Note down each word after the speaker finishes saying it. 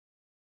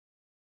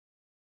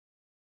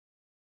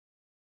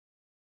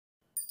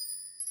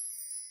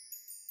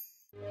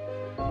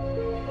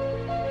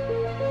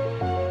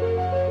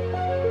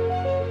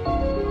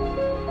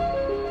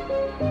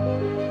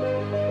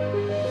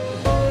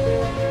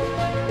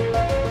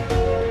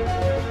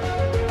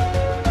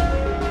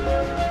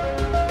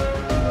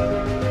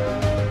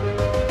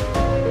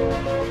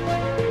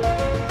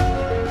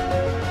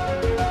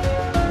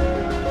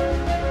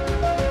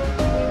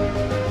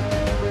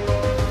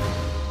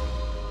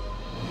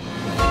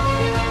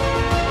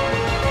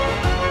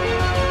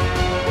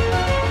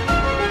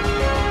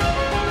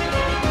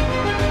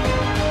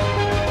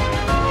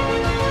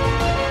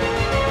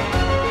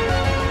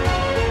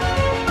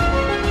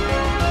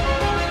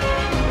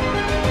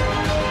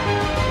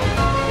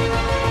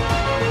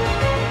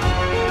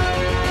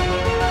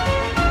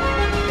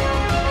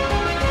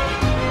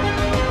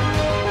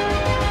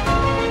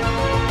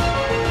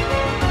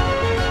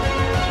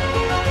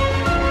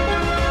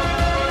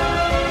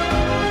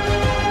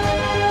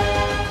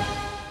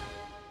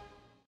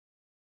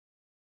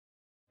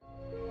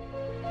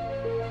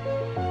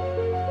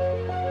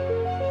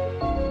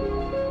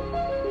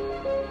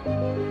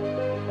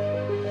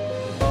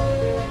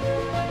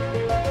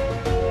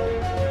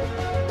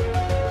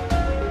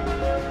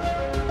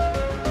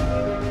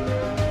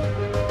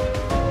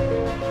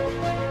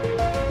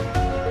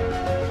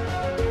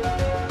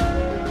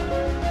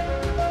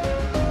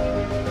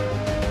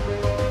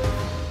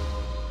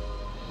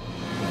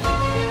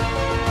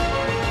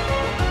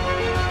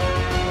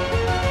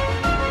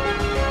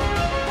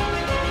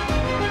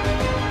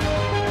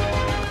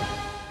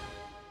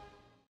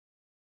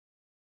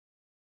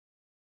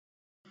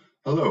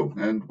Hello,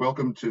 and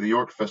welcome to the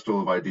York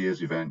Festival of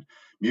Ideas event,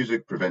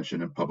 Music,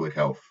 Prevention and Public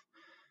Health.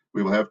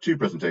 We will have two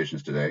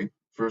presentations today,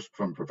 first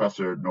from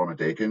Professor Norma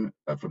Dakin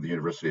from the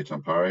University of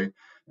Tampere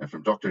and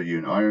from Dr.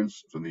 Ewan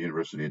Irons from the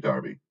University of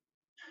Derby.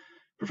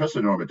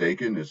 Professor Norma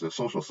Dakin is a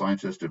social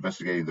scientist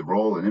investigating the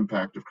role and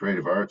impact of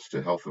creative arts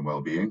to health and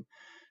well-being.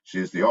 She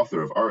is the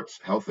author of Arts,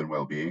 Health and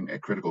Well-being, a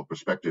critical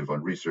perspective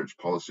on research,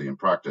 policy and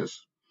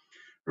practice.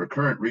 Her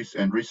current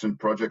and recent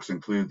projects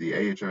include the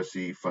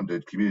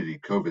AHRC-funded Community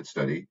COVID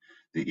Study,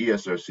 the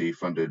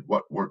ESRC-funded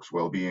What Works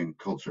Wellbeing,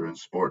 Culture and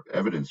Sport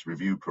Evidence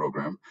Review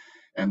Program,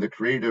 and the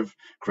Creative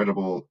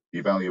Credible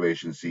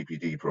Evaluation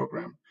CPD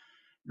Program.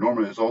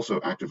 Norma is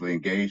also actively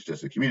engaged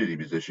as a community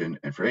musician,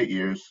 and for 8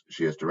 years,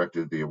 she has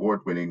directed the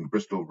award-winning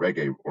Bristol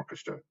Reggae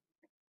Orchestra.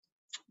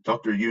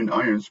 Dr. Ewan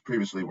Irons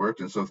previously worked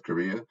in South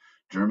Korea,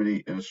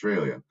 Germany, and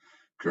Australia.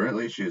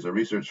 Currently, she is a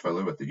research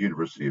fellow at the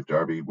University of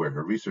Derby, where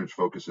her research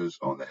focuses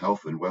on the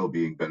health and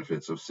well-being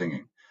benefits of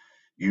singing.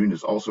 Ewan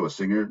is also a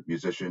singer,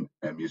 musician,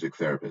 and music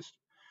therapist.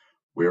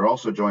 We are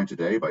also joined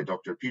today by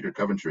Dr. Peter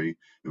Coventry,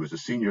 who is a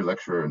senior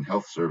lecturer in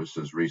health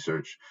services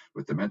research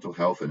with the Mental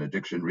Health and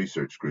Addiction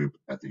Research Group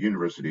at the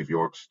University of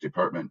York's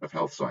Department of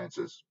Health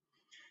Sciences.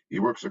 He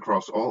works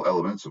across all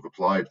elements of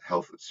applied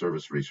health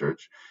service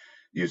research,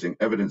 using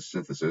evidence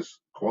synthesis,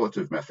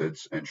 qualitative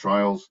methods, and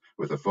trials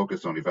with a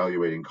focus on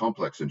evaluating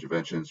complex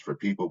interventions for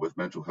people with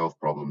mental health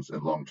problems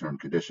and long-term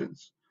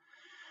conditions.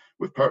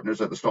 With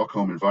partners at the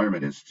Stockholm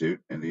Environment Institute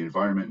and the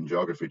Environment and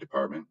Geography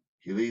Department,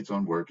 he leads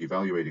on work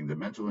evaluating the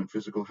mental and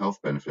physical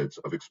health benefits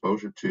of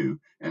exposure to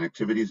and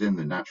activities in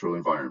the natural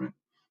environment,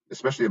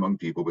 especially among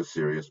people with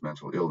serious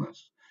mental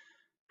illness.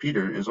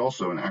 Peter is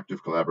also an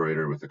active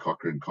collaborator with the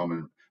Cochrane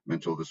Common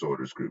Mental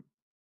Disorders Group.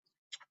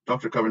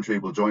 Dr. Coventry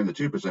will join the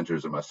two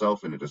presenters and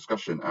myself in a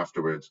discussion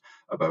afterwards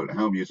about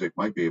how music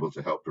might be able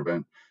to help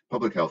prevent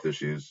public health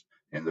issues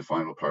in the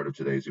final part of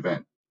today's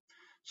event.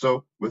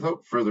 So,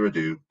 without further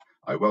ado,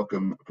 I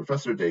welcome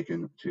Professor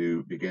Dakin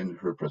to begin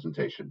her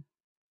presentation.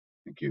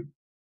 Thank you.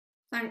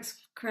 Thanks,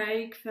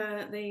 Craig,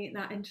 for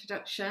that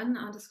introduction.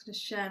 I'm just going to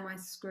share my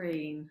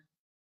screen.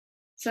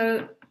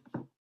 So,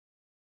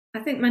 I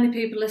think many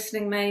people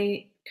listening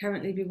may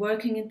currently be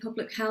working in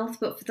public health,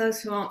 but for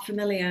those who aren't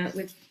familiar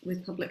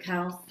with public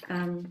health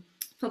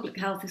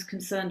is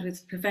concerned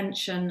with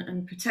prevention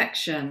and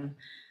protection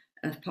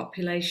of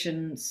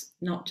populations,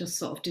 not just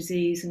sort of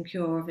disease and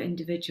cure of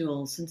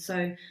individuals. And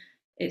so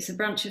it's a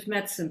branch of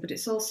medicine, but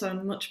it's also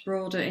a much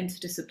broader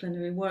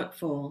interdisciplinary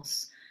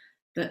workforce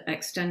that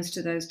extends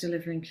to those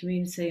delivering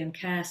community and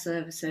care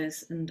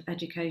services and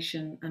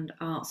education and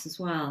arts as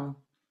well.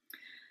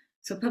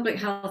 So public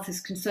health is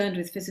concerned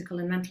with physical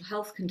and mental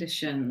health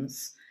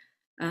conditions,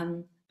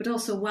 but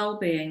also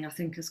well-being, I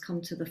think, has come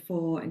to the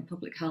fore in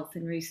public health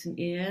in recent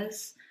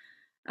years.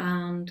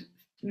 And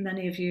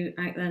many of you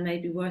out there may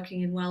be working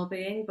in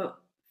well-being, but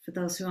for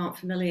those who aren't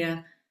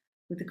familiar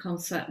with the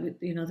concept,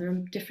 there are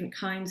different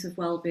kinds of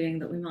well-being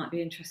that we might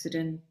be interested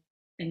in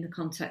the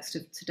context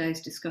of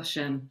today's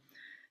discussion.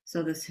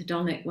 So there's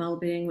hedonic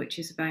well-being, which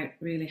is about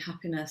really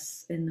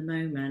happiness in the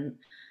moment.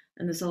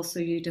 And there's also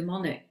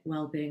eudaimonic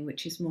well-being,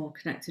 which is more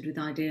connected with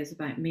ideas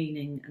about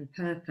meaning and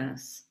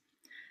purpose.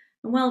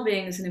 And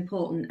well-being is an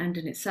important end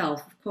in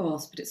itself, of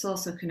course, but it's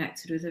also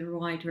connected with a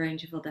wide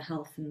range of other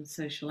health and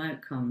social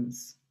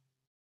outcomes.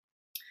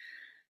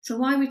 So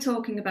why are we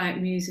talking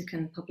about music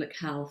and public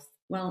health?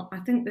 Well, I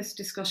think this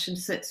discussion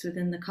sits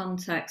within the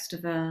context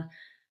of a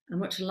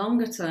much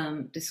longer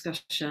term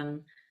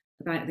discussion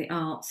about the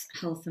arts,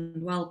 health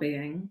and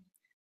wellbeing,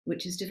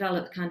 which has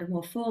developed kind of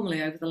more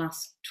formally over the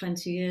last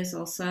 20 years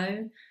or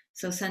so.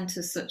 So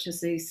centres such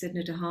as the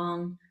Sidney de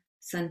Haan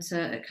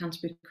Centre at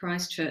Canterbury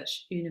Christ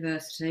Church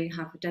University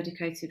have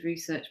dedicated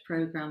research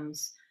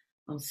programmes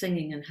on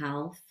singing and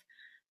health.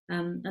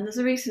 And there's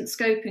a recent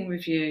scoping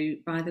review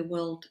by the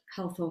World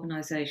Health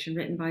Organization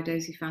written by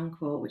Daisy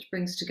Fancourt, which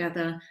brings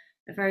together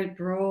a very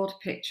broad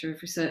picture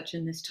of research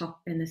in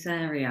this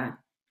area.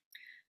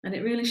 And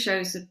it really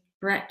shows the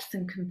breadth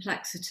and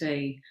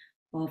complexity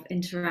of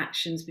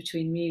interactions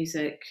between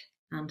music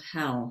and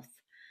health.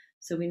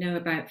 So we know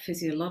about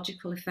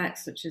physiological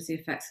effects, such as the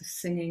effects of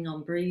singing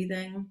on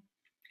breathing,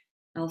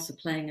 also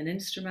playing an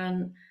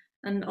instrument,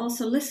 and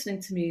also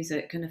listening to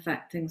music can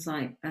affect things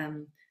like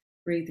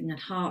breathing and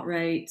heart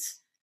rate,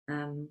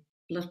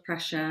 blood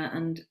pressure,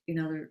 and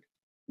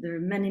there are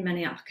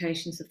many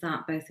applications of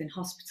that both in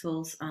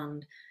hospitals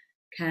and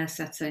care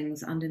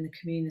settings and in the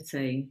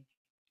community.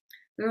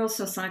 There are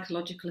also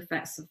psychological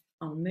effects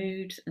on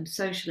mood and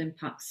social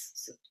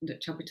impacts,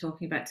 which I'll be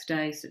talking about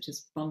today, such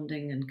as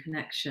bonding and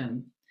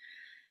connection.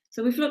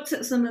 So we've looked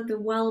at some of the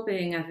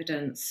wellbeing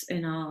evidence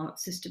in our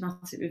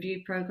systematic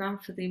review programme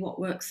for the What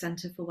Works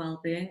Centre for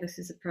Wellbeing. This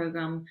is a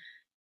programme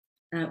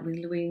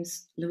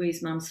with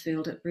Louise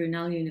Mansfield at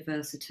Brunel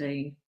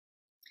University.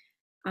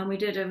 And we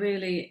did a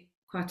really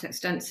quite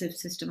extensive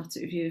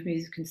systematic review of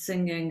music and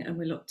singing, and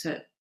we looked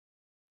at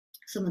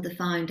some of the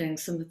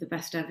findings, some of the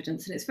best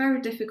evidence. And it's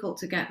very difficult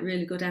to get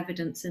really good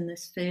evidence in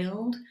this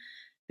field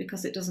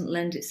because it doesn't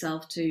lend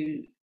itself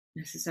to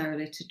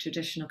necessarily to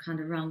traditional kind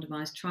of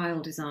randomized trial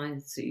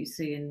designs that you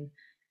see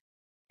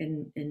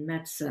in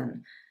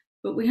medicine.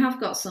 But we are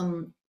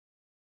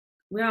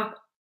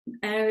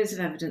areas of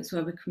evidence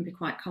where we can be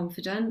quite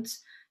confident.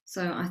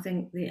 So I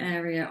think the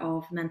area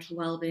of mental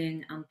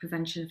well-being and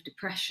prevention of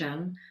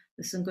depression,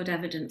 there's some good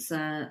evidence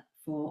there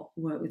for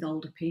work with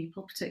older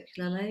people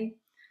particularly,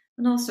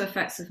 and also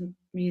effects of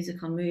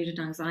music on mood and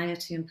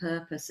anxiety and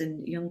purpose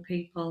in young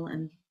people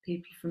and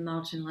people from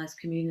marginalised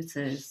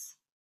communities.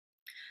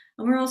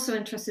 And we're also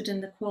interested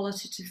in the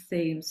qualitative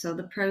theme, so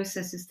the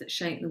processes that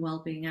shape the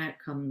wellbeing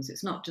outcomes.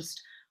 It's not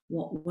just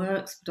what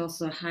works, but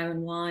also how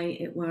and why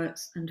it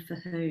works and for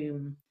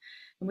whom.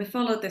 And we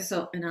followed this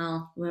up in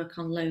our work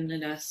on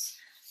loneliness,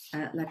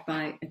 led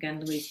by,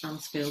 again, Louise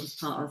Mansfield as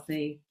part of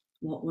the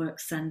What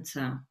Works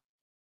Centre.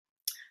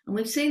 And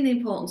we've seen the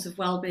importance of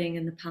wellbeing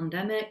in the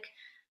pandemic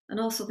and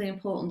also the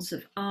importance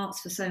of arts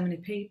for so many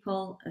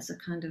people as a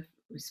kind of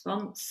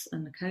response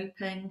and a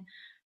coping.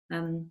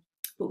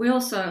 But we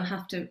also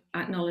have to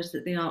acknowledge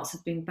that the arts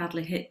have been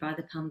badly hit by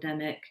the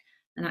pandemic,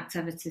 and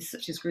activities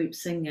such as group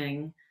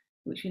singing,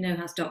 which we know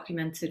has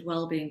documented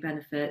wellbeing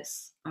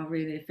benefits, are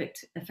really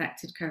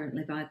affected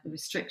currently by the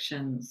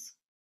restrictions.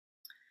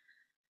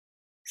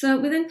 So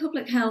within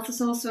public health,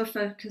 there's also a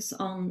focus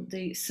on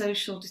the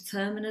social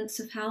determinants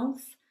of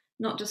health,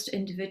 not just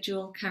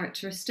individual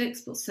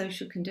characteristics, but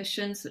social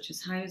conditions such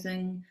as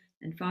housing,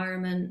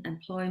 environment,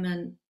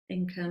 employment,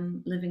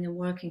 income, living and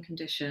working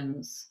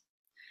conditions.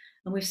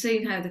 And we've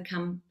seen how the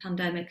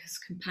pandemic has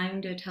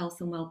compounded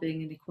health and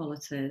wellbeing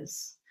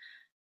inequalities.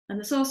 And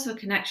there's also a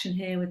connection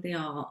here with the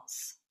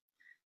arts.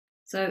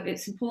 So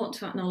it's important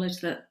to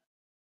acknowledge that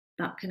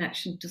that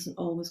connection doesn't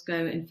always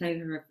go in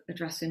favour of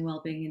addressing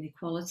wellbeing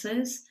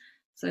inequalities.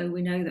 So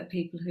we know that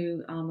people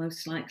who are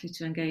most likely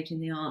to engage in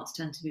the arts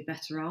tend to be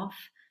better off,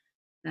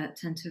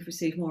 tend to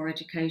receive more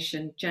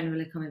education,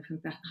 generally coming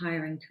from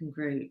higher income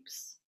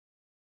groups.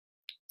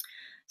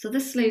 So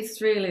this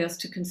leads really us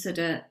to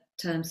consider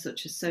terms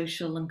such as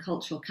social and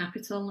cultural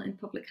capital in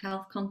public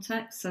health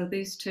contexts. So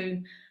these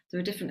two, there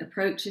are different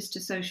approaches to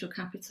social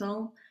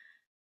capital.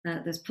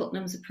 There's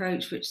Putnam's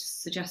approach, which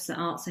suggests that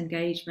arts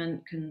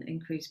engagement can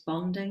increase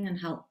bonding and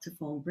help to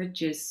form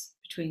bridges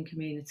between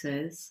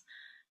communities.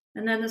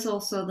 And then there's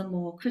also the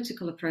more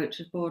critical approach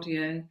of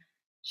Bourdieu,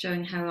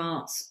 showing how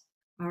arts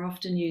are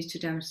often used to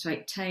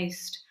demonstrate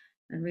taste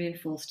and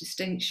reinforce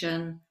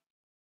distinction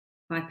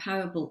by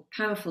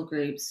powerful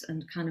groups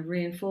and kind of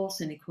reinforce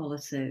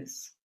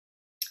inequalities.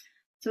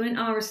 So in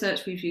our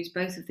research, we've used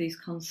both of these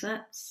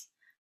concepts.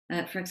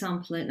 For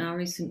example, in our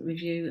recent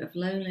review of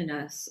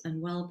loneliness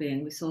and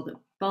well-being, we saw that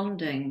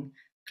bonding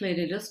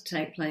clearly does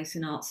take place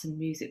in arts and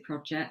music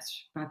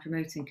projects by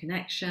promoting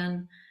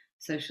connection,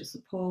 social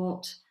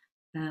support,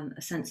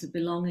 a sense of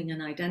belonging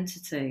and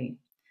identity.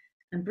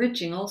 And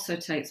bridging also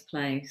takes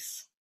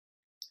place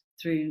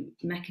through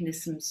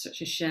mechanisms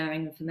such as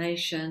sharing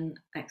information,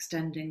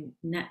 extending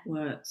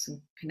networks and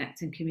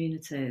connecting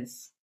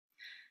communities.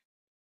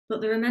 But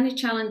there are many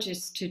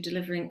challenges to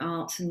delivering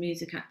arts and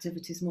music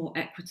activities more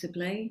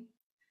equitably,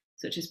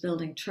 such as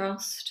building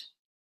trust.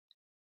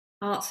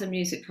 Arts and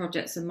music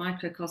projects are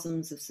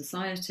microcosms of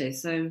society,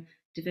 so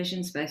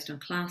divisions based on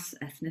class,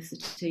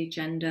 ethnicity,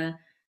 gender,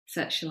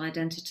 sexual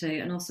identity,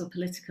 and also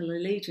political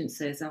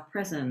allegiances are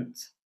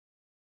present.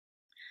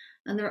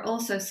 And there are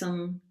also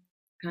some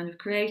kind of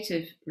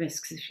creative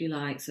risks, if you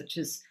like, such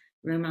as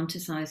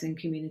romanticising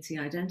community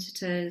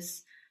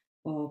identities,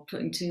 or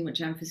putting too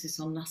much emphasis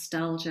on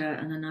nostalgia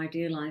and an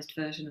idealised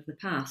version of the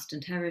past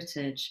and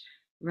heritage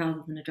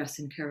rather than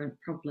addressing current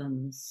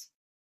problems.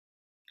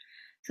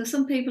 So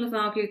some people have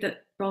argued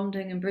that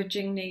bonding and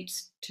bridging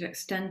needs to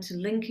extend to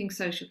linking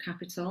social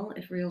capital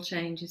if real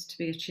change is to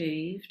be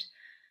achieved.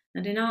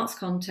 And in arts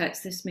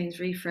context, this means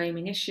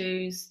reframing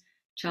issues,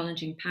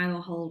 challenging power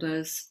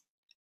holders,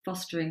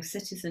 fostering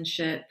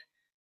citizenship,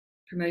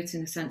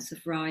 promoting a sense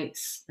of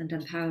rights and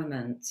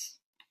empowerment.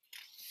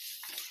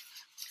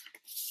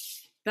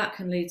 That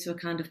can lead to a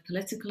kind of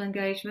political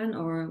engagement,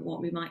 or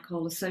what we might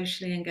call a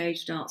socially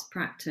engaged arts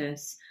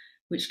practice,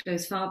 which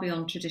goes far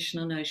beyond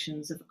traditional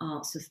notions of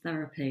arts as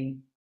therapy.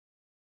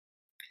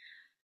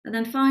 And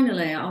then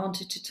finally, I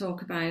wanted to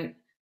talk about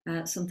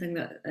something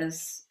that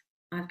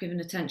I've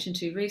given attention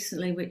to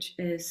recently, which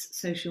is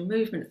social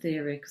movement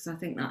theory, because I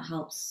think that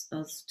helps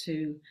us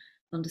to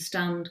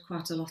understand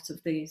quite a lot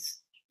of these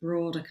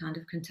broader kind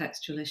of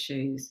contextual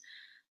issues.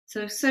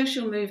 So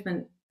social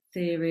movement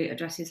theory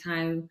addresses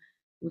how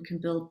we can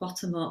build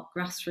bottom-up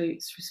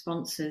grassroots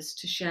responses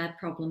to shared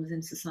problems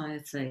in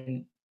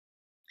society.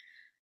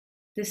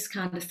 This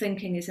kind of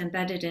thinking is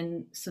embedded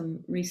in some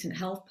recent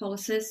health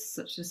policies,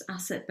 such as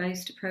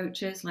asset-based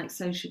approaches like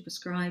social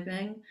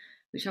prescribing,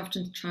 which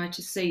often try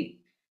to seek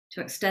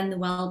to extend the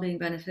wellbeing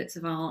benefits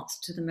of arts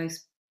to the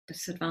most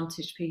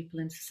disadvantaged people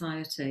in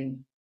society.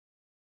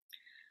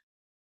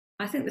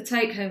 I think the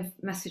take-home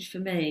message for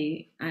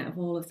me out of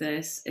all of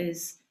this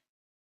is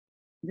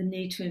the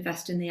need to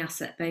invest in the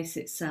asset base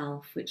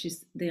itself, which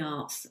is the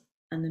arts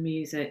and the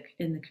music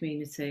in the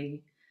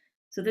community.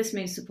 So this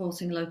means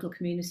supporting local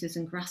communities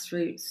and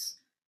grassroots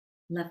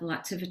level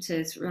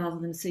activities rather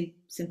than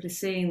simply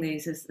seeing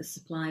these as a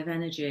supply of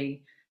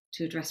energy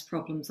to address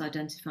problems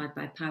identified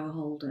by power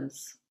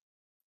holders.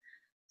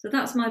 So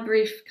that's my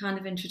brief kind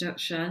of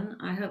introduction.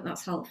 I hope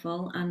that's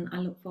helpful, and I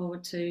look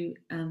forward to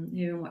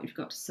hearing what you've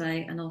got to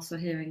say and also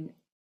hearing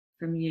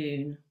from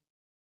Yoon.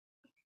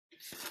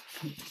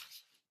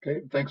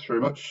 Okay, thanks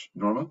very much,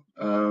 Norma.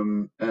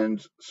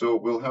 And so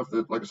we'll have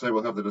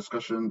the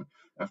discussion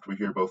after we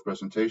hear both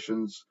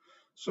presentations.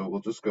 So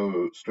we'll just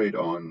go straight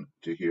on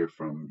to hear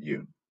from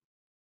Yoon.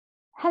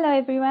 Hello,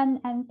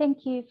 everyone, and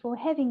thank you for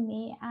having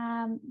me.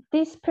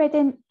 This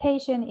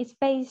presentation is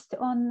based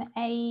on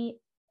an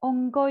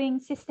ongoing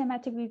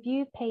systematic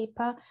review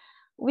paper,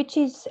 which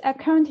is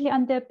currently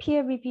under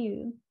peer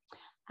review.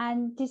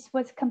 And this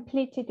was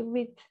completed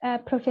with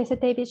Professor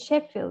David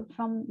Sheffield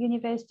from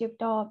University of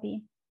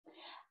Derby.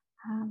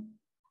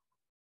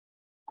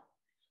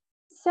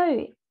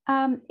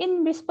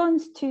 In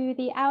response to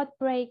the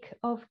outbreak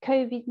of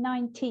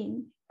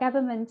COVID-19,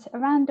 governments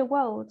around the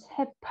world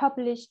have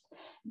published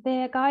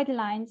their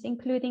guidelines,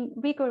 including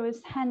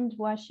rigorous hand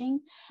washing,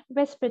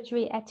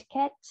 respiratory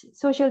etiquette,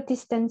 social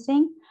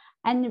distancing,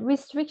 and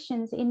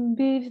restrictions in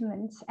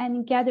movements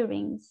and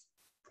gatherings.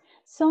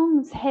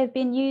 Songs have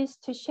been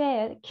used to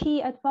share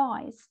key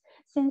advice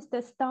since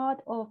the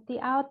start of the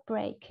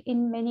outbreak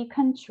in many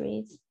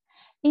countries.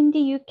 In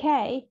the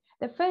UK,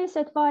 the first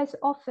advice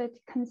offered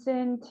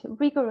concerned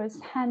rigorous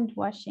hand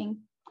washing.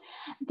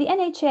 The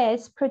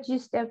NHS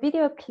produced a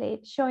video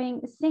clip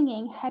showing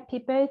singing Happy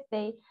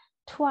Birthday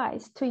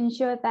twice to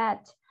ensure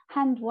that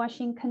hand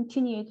washing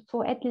continued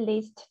for at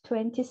least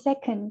 20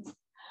 seconds.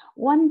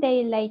 One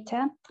day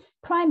later,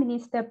 Prime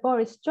Minister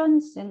Boris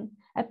Johnson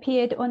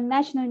appeared on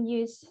national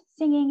news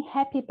singing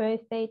Happy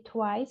Birthday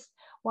twice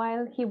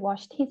while he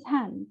washed his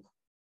hands.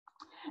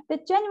 The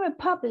general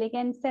public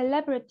and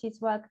celebrities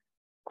were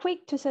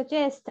quick to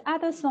suggest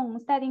other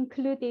songs that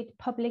included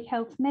public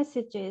health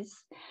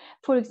messages.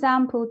 For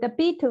example, the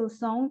Beatles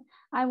song,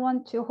 I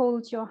Want to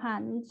Hold Your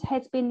Hand,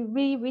 has been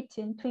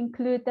rewritten to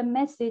include the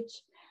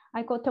message,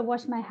 I got to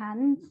wash my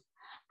hands.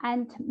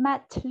 And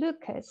Matt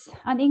Lucas,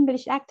 an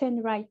English actor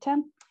and writer,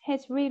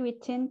 has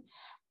rewritten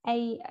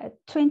a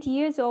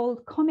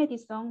 20-year-old comedy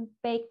song,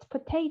 Baked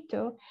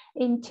Potato,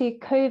 into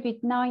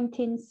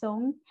COVID-19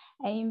 song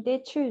aimed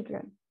at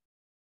children.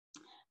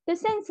 The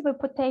Sensible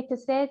Potato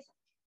says,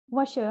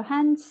 wash your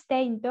hands,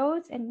 stay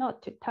indoors, and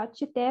not to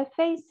touch their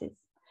faces.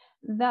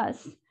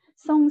 Thus,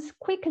 songs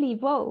quickly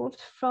evolved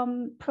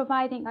from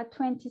providing a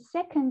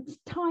 20-second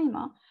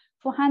timer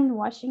for hand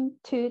washing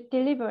to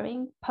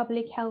delivering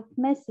public health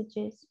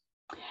messages.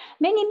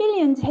 Many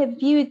millions have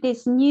viewed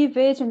this new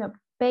version of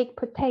baked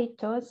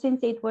potato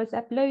since it was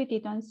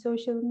uploaded on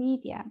social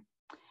media.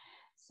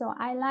 So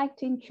I like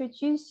to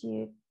introduce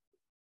you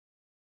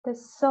the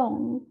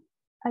song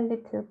a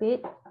little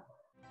bit.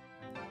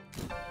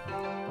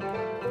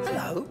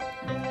 Hello.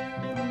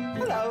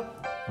 Hello.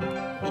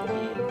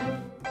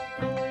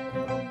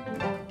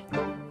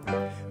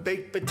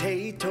 Baked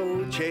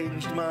potato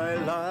changed my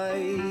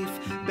life.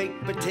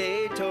 Baked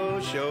potato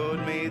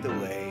showed me the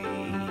way.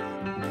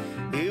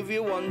 If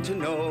you want to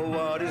know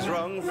what is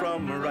wrong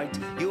from right,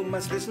 you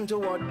must listen to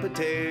what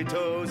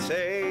potatoes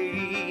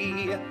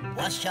say.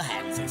 Wash your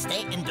hands and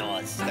stay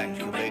indoors. Thank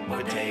you, baked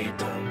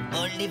potato.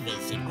 Only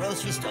visit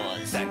grocery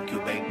stores. Thank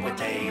you, baked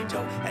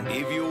potato. And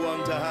if you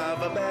want to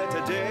have a better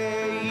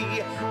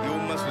day, you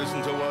must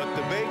listen to what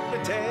the baked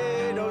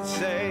potatoes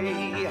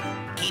say.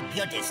 Keep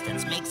your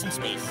distance, make some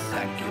space.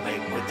 Thank you,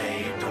 baked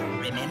potato.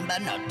 Remember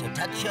not to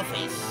touch your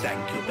face.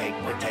 Thank you,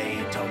 baked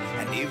potato.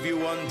 And if you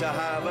want to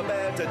have a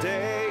better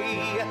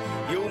day,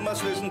 you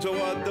must listen to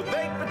what the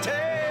baked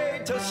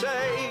potatoes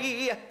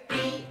say.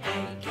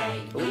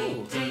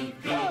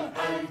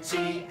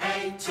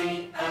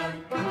 B-A-K-E-T-P-O-T-A-T-O.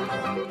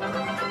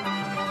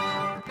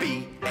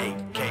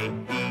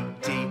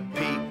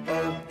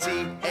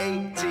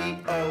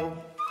 B-A-K-E-T-P-O-T-A-T-O.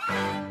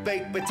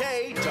 Baked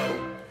potato.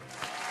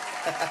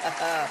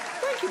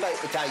 Thank you,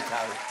 baked potato.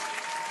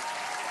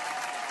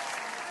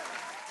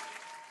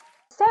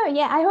 So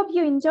yeah, I hope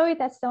you enjoyed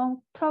that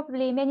song.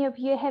 Probably many of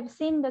you have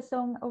seen the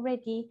song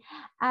already.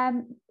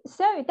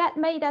 So that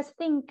made us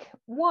think,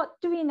 what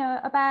do we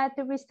know about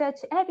the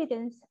research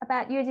evidence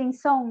about using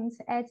songs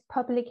as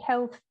public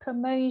health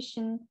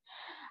promotion?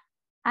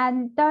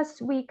 And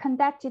thus we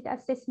conducted a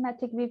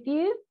systematic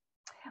review.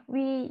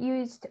 We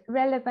used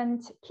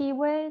relevant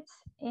keywords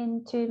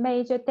into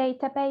major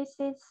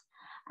databases,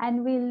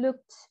 and we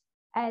looked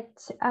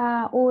at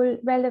all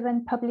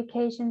relevant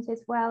publications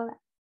as well.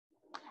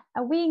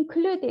 We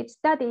included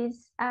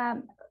studies,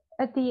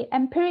 the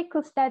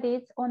empirical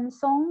studies on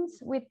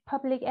songs with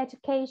public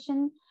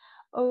education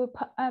or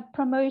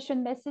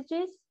promotion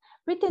messages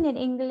written in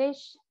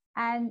English,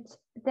 and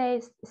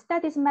the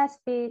studies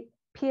must be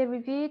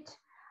peer-reviewed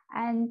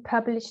and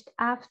published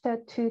after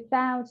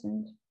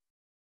 2000.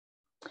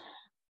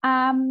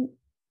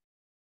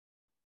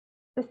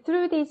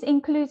 Through these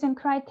inclusion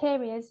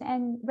criteria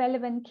and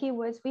relevant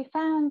keywords, we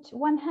found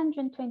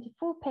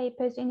 124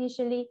 papers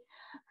initially.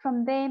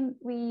 From them,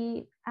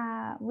 we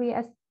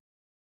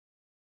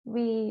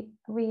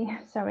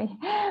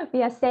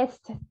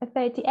assessed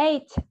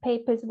 38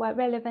 papers were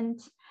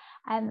relevant,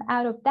 and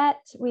out of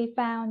that, we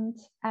found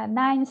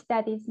 9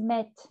 studies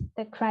met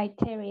the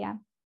criteria.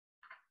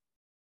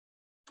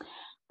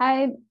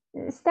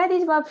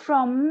 Studies were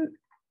from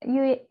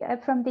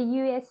the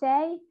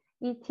USA,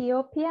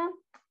 Ethiopia,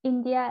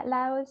 India,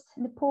 Laos,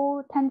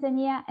 Nepal,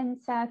 Tanzania, and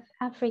South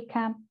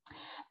Africa.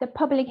 The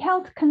public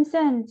health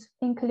concerns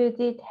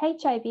included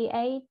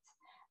HIV/AIDS,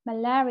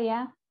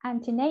 malaria,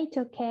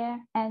 antenatal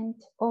care, and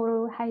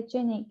oral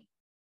hygienic.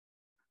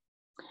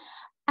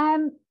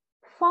 5,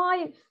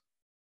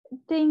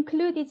 the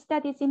included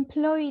studies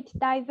employed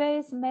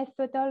diverse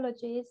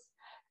methodologies.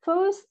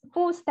 4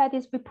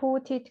 studies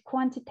reported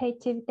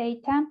quantitative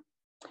data,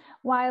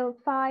 while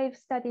 5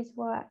 studies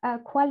were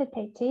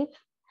qualitative.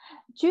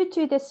 Due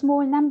to the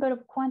small number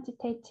of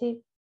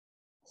quantitative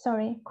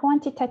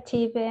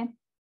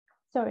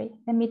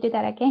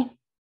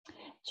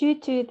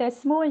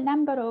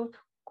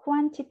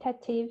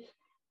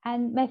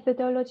and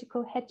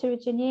methodological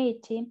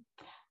heterogeneity,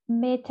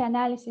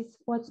 meta-analysis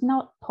was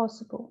not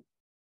possible.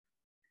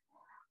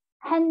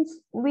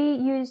 Hence, we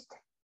used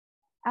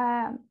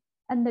the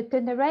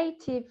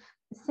narrative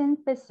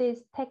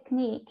synthesis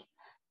technique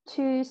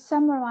to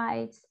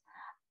summarize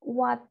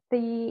what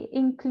the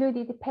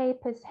included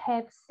papers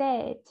have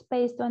said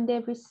based on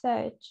their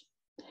research.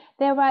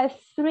 There were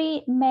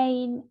 3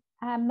 main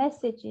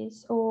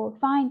messages or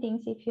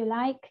findings, if you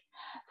like.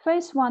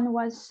 First one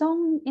was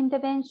song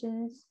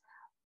interventions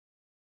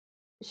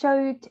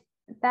showed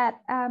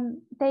that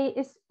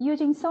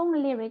using song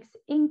lyrics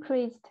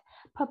increased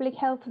public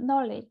health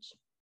knowledge.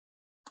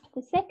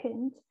 The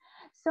second,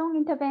 song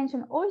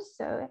intervention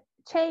also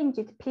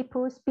changed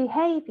people's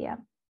behavior.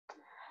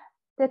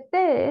 The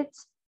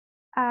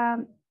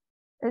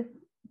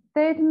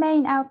third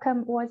main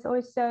outcome was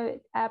also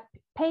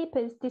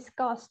papers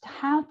discussed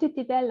how to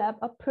develop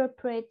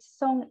appropriate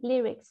song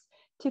lyrics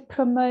to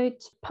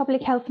promote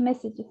public health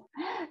messages.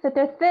 So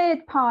the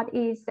third part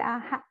is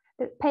the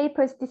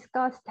papers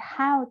discussed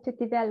how to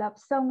develop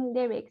song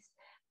lyrics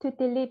to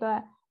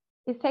deliver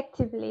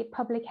effectively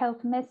public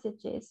health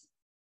messages.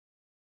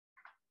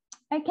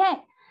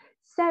 Okay,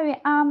 so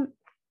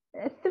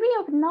 3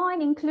 of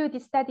 9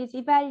 included studies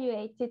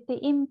evaluated the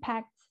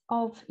impacts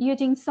of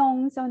using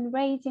songs on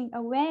raising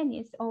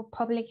awareness of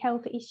public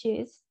health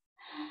issues.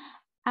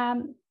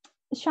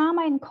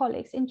 Sharma and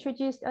colleagues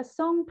introduced a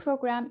song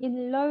program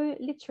in low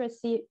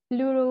literacy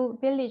rural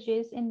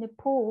villages in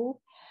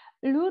Nepal.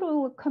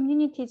 Rural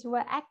communities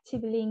were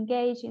actively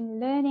engaged in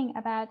learning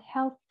about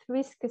health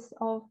risks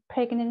of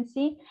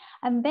pregnancy,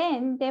 and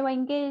then they were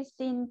engaged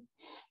in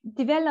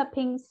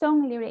developing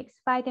song lyrics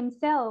by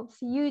themselves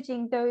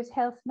using those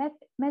health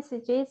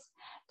messages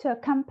to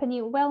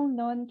accompany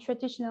well-known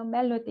traditional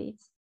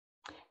melodies.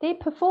 They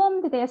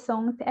performed their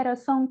songs at a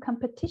song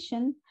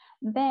competition.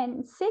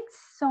 Then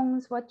 6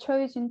 songs were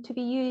chosen to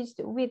be used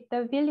with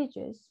the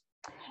villagers.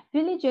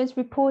 Villagers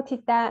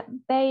reported that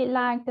they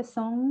liked the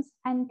songs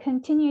and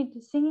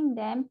continued singing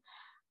them,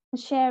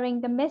 sharing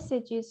the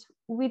messages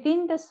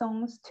within the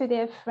songs to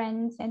their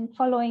friends and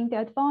following the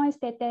advice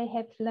that they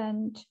have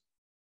learned.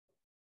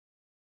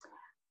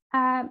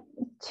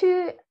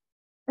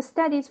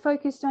 studies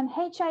focused on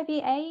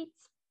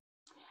HIV/AIDS.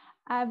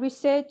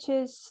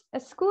 Researchers, a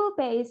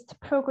school-based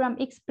program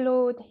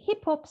explored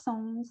hip-hop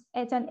songs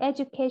as an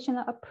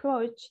educational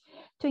approach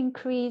to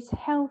increase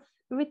health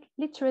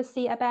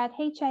literacy about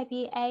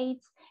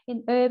HIV/AIDS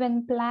in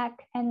urban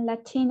Black and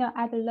Latino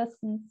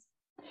adolescents.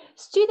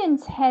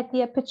 Students had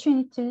the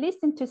opportunity to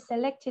listen to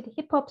selected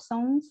hip-hop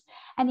songs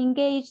and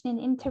engaged in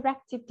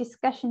interactive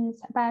discussions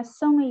about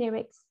song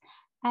lyrics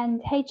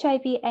and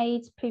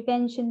HIV/AIDS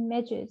prevention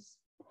measures.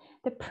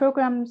 The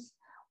program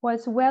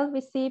was well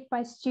received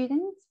by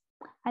students,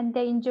 and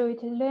they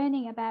enjoyed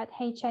learning about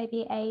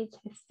HIV/AIDS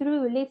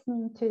through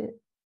listening to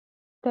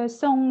the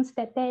songs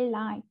that they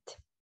liked.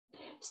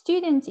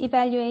 Student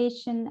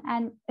evaluation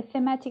and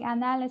thematic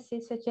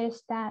analysis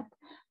suggest that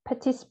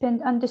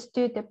participants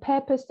understood the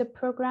purpose of the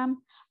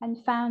program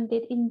and found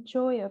it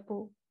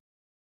enjoyable.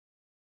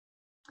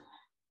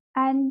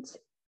 And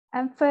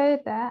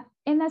further,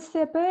 in a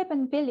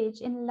suburban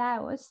village in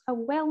Laos, a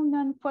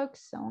well-known folk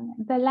song,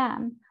 The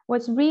Lamb,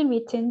 was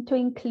rewritten to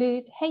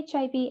include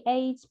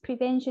HIV/AIDS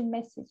prevention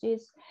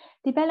messages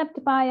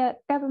developed by a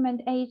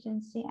government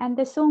agency, and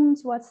the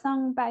songs were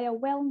sung by a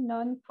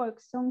well-known folk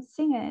song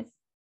singers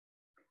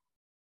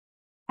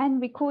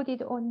and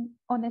recorded on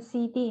a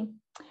CD.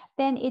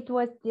 Then it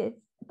was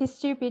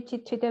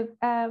distributed to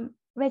the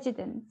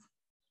residents.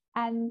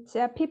 And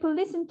people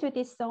listened to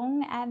this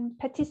song and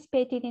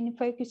participated in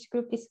focus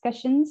group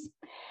discussions.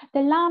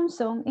 The Lamb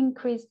song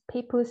increased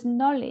people's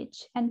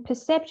knowledge and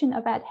perception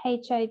about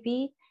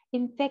HIV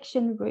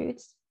infection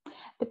routes.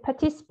 The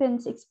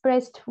participants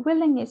expressed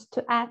willingness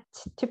to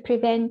act to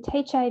prevent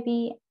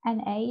HIV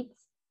and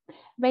AIDS.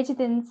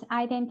 Residents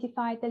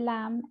identified the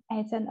Lamb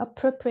as an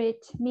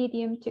appropriate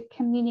medium to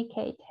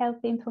communicate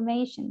health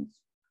information.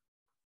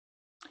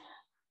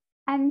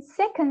 And the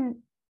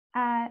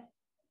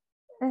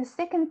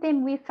second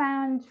thing we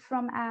found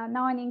from our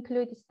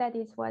non-included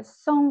studies was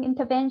song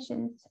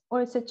interventions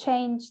also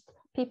changed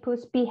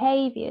people's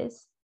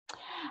behaviors.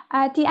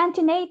 The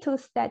antenatal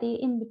study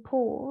in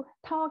Nepal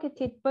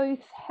targeted both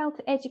health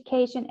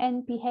education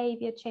and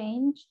behavior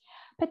change.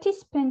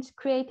 Participants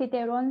created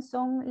their own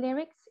song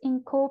lyrics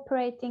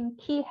incorporating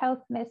key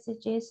health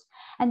messages,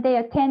 and they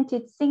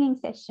attended singing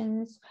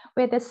sessions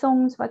where the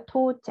songs were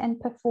taught and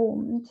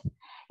performed.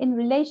 In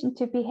relation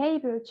to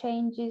behavioral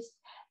changes,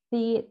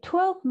 the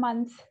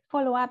 12-month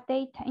follow-up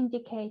data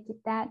indicated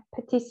that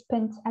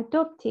participants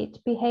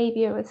adopted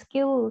behavioral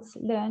skills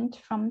learned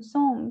from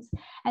songs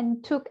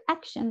and took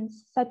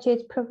actions such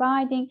as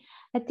providing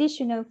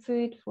additional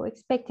food for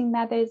expecting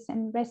mothers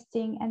and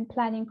resting and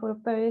planning for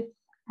birth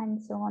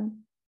and so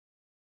on.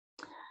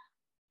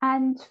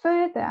 And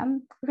further,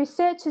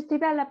 researchers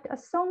developed a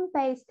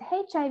song-based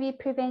HIV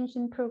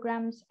prevention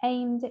programs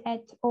aimed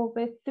at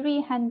over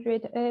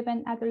 300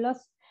 urban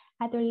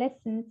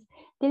adolescents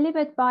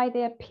delivered by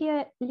their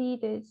peer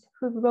leaders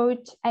who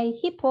wrote a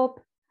hip-hop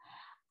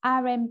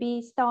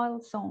R&B style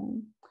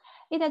song.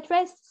 It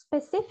addressed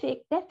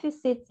specific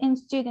deficits in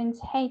students'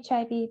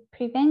 HIV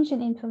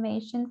prevention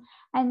information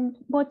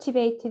and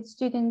motivated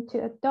students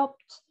to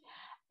adopt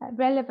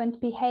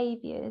relevant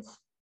behaviors.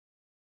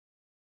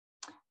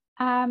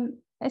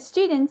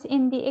 Students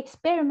in the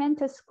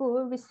experimental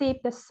school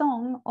received the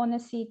song on a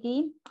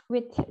CD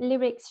with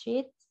lyric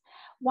sheets,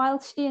 while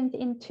students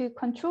in two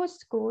control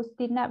schools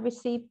did not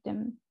receive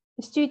them.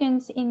 The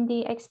students in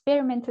the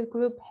experimental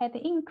group had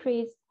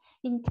increased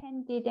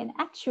intended and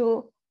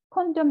actual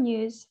condom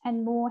use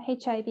and more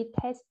HIV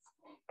tests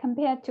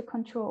compared to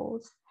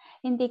controls.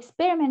 In the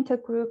experimental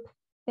group,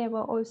 there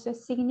were also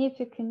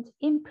significant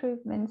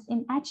improvements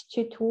in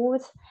attitude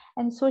towards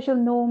and social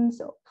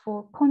norms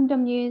for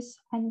condom use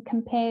and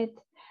compared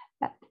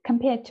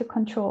to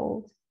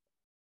controls.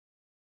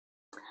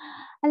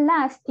 And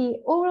last,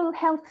 the oral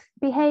health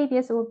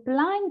behaviors of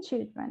blind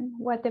children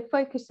were the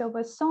focus of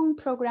a song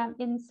program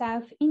in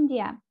South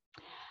India.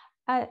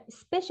 A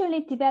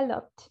specially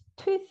developed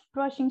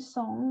toothbrushing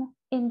song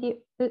in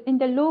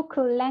the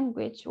local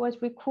language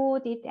was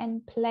recorded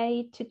and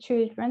played to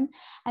children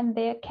and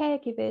their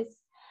caregivers.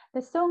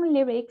 The song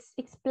lyrics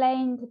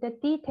explained the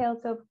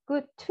details of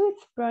good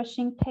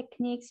toothbrushing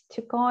techniques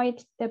to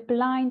guide the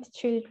blind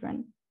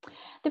children.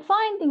 The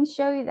findings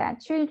show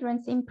that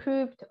children's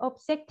improved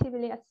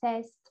objectively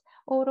assessed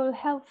oral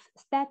health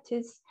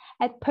status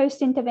at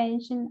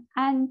post-intervention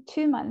and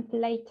 2 months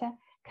later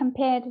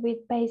compared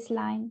with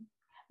baseline.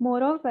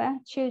 Moreover,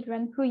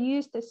 children who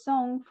used the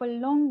song for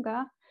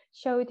longer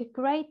showed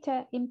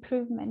greater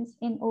improvements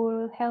in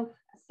oral health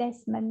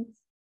assessments.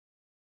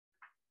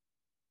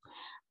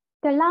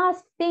 The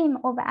last theme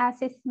of our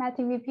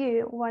systematic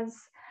review was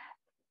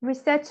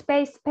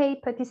research-based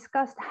paper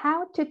discussed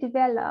how to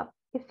develop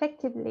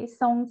effectively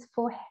songs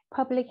for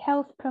public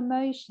health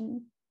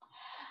promotion.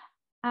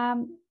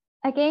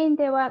 Again,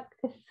 there were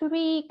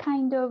 3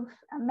 kind of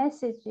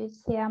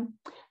messages here.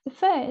 The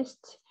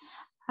first,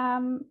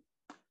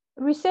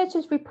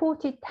 researchers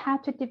reported how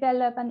to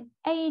develop an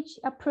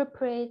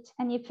age-appropriate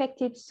and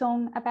effective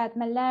song about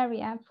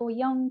malaria for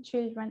young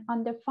children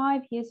under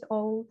 5 years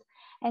old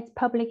as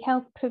public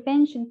health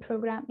prevention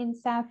program in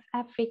South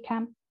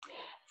Africa.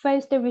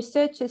 First, the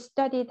researchers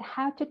studied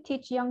how to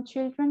teach young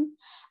children,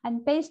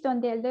 and based on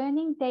their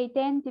learning, they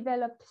then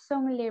developed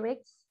song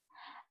lyrics,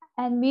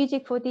 and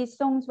music for these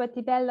songs were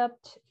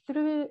developed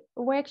through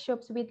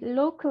workshops with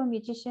local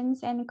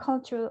musicians and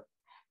cultural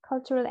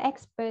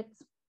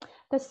experts.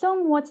 The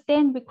song was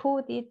then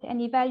recorded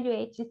and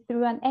evaluated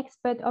through an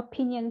expert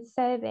opinion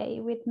survey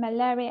with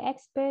malaria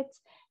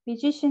experts,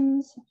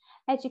 musicians,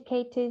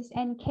 educators,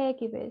 and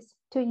caregivers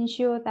to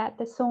ensure that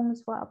the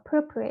songs were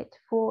appropriate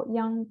for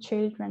young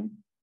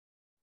children.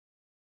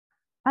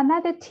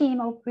 Another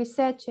team of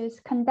researchers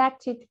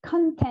conducted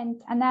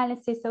content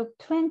analysis of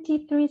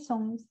 23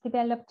 songs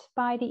developed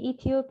by the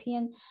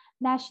Ethiopian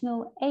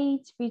National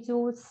AIDS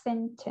Resource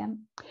Center.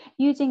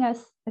 Using a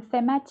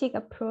thematic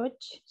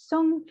approach,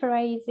 song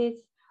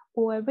phrases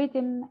or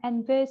rhythm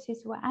and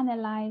verses were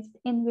analyzed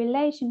in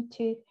relation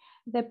to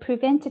the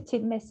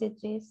preventative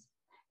messages.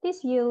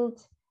 This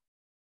yields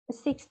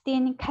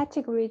 16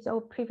 categories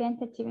of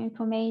preventative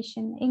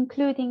information,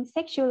 including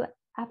sexual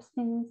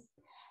abstinence,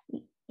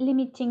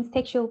 limiting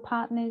sexual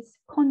partners,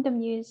 condom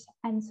use,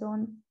 and so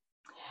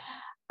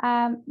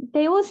on.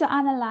 They also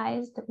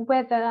analyzed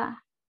whether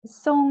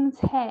songs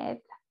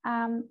had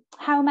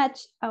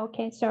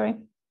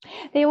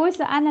They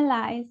also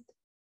analyzed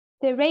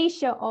the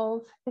ratio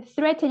of the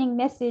threatening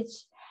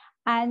message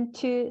and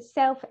to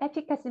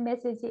self-efficacy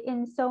message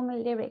in song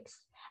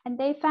lyrics. And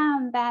they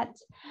found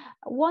that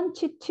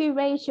 1:2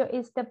 ratio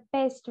is the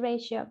best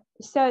ratio.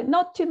 So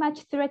not too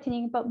much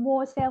threatening, but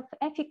more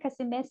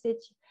self-efficacy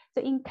message.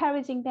 So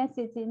encouraging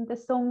message in the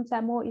songs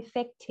are more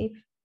effective.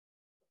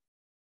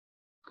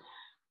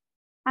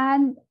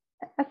 And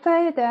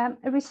further,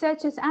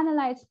 researchers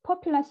analyzed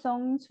popular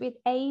songs with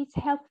AIDS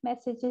health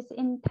messages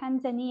in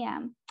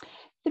Tanzania.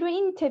 Through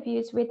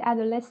interviews with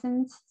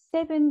adolescents,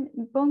 7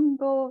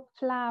 Bongo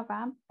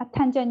Flava, a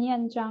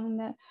Tanzanian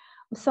genre,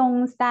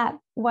 songs that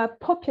were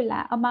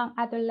popular among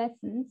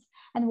adolescents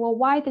and were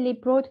widely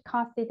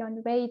broadcasted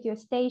on radio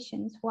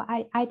stations were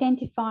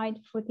identified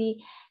for the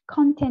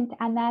content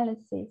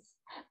analysis.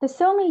 The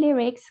song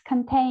lyrics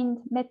contained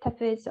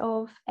metaphors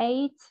of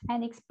AIDS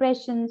and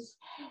expressions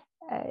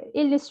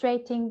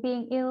illustrating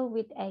being ill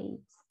with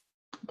AIDS.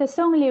 The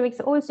song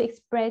lyrics also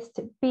expressed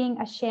being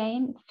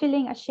ashamed,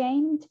 feeling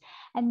ashamed,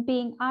 and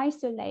being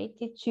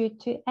isolated due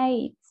to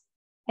AIDS.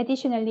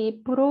 Additionally,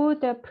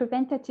 broader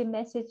preventative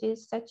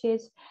messages such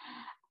as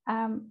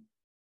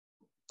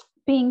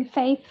being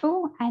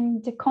faithful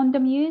and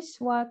condom use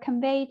were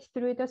conveyed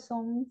through the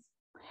songs.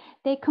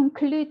 They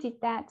concluded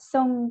that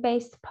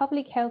song-based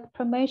public health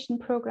promotion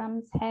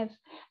programs have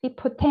the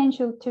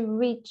potential to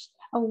reach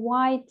a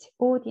wide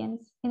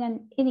audience in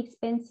an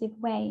inexpensive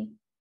way.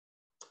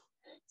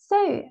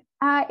 So,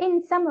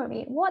 in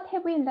summary, what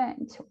have we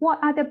learned? What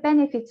are the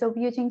benefits of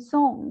using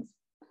songs?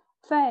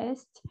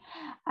 First,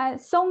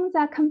 songs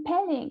are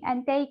compelling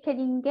and they can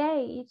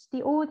engage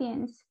the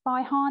audience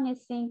by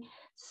harnessing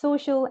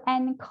social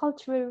and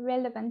culturally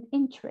relevant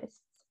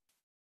interests.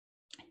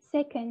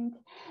 Second,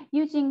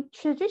 using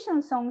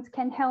traditional songs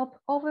can help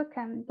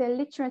overcome the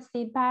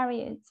literacy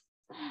barriers.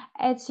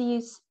 As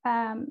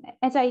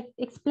I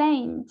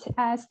explained,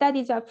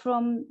 studies are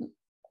from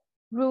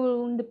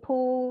rural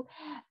Nepal,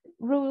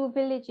 rural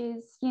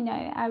villages,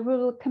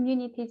 rural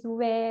communities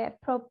where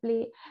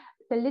probably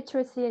the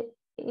literacy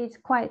is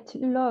quite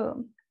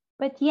low.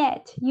 But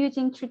yet,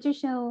 using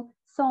traditional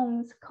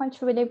songs,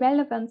 culturally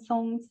relevant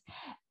songs,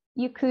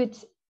 you could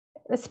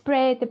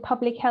spread the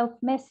public health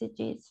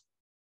messages.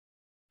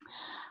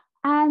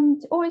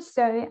 And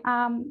also,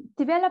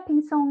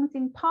 developing songs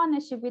in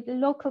partnership with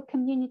local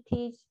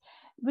communities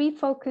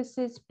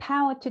refocuses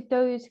power to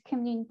those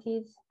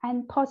communities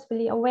and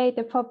possibly away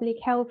the public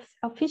health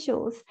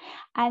officials.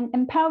 And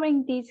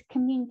empowering these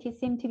communities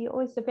seem to be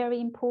also a very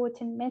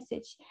important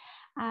message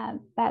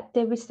that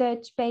the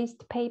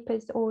research-based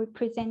papers all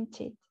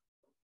presented.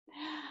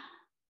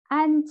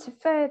 And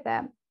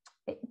further,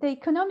 the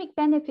economic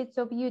benefits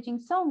of using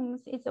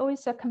songs is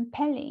also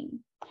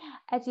compelling.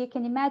 As you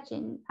can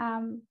imagine,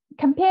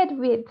 compared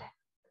with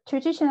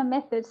traditional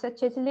methods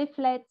such as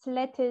leaflets,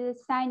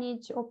 letters,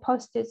 signage, or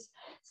posters,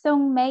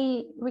 song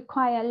may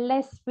require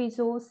less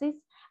resources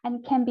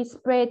and can be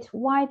spread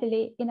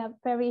widely in a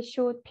very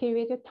short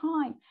period of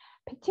time,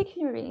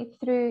 particularly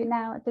through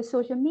now the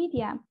social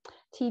media,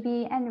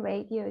 TV, and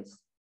radios.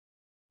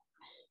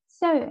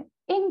 So,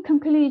 in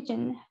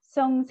conclusion,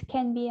 songs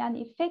can be an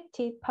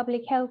effective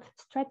public health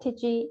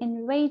strategy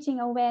in raising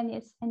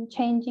awareness and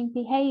changing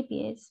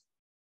behaviors.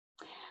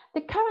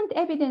 The current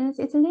evidence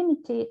is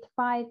limited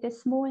by the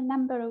small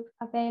number of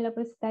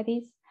available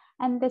studies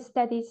and the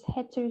study's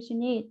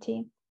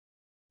heterogeneity.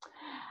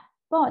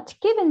 But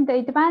given the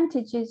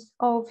advantages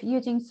of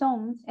using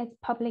songs as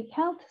public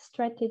health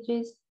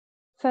strategies,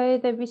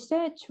 further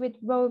research with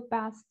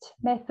robust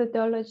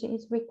methodology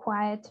is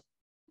required.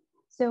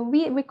 So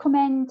we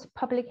recommend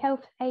public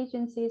health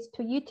agencies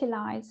to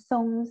utilize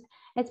songs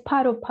as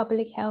part of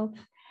public health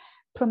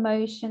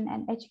promotion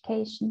and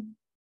education.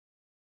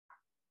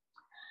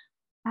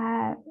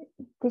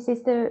 This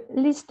is the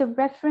list of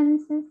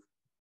references.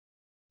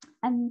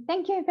 And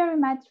thank you very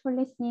much for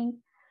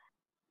listening.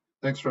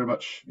 Thanks very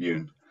much,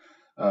 Yoon.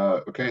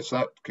 Okay, so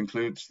that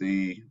concludes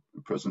the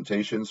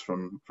presentations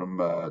from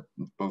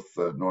both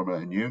Norma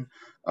and Yoon.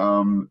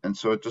 And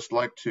so I'd just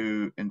like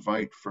to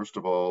invite, first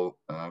of all,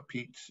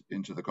 Pete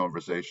into the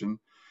conversation,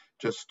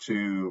 just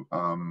to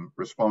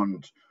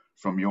respond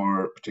from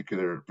your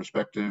particular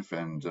perspective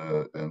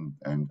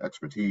and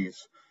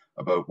expertise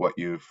about what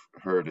you've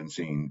heard and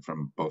seen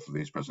from both of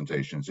these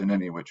presentations in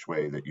any which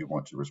way that you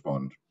want to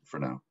respond for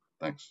now.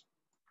 Thanks.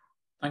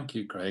 Thank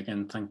you, Craig,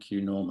 and thank you,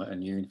 Norma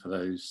and Yoon, for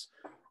those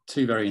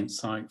two very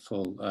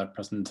insightful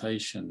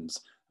presentations.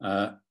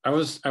 I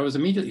was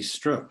immediately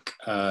struck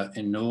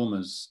in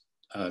Norma's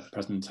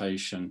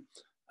presentation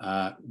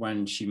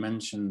when she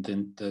mentioned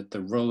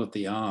the role of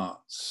the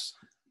arts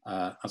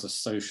as a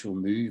social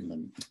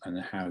movement and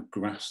how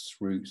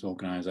grassroots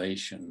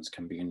organisations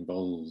can be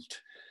involved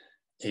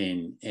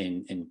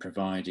in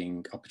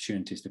providing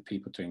opportunities for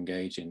people to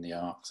engage in the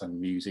arts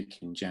and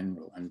music in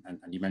general. And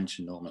you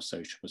mentioned, Norma,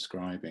 social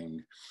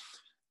prescribing.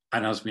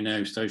 And as we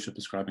know, social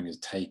prescribing has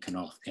taken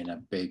off in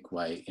a big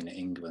way in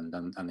England,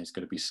 and it's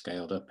going to be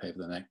scaled up over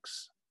the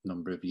next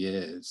number of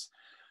years.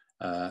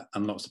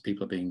 And lots of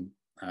people are being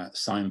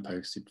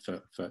signposted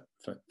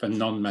for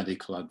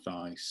non-medical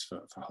advice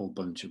for a whole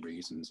bunch of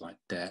reasons like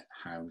debt,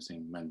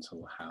 housing,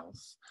 mental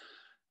health.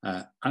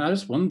 And I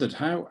just wondered,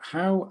 how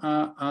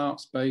are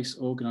arts-based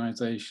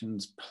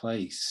organisations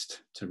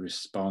placed to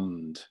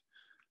respond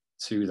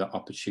to the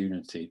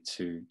opportunity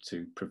to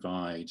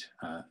provide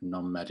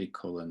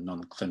non-medical and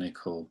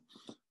non-clinical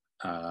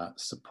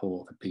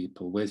support for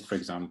people with, for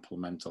example,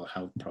 mental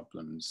health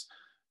problems?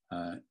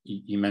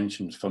 You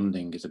mentioned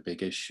funding is a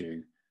big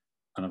issue.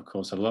 And of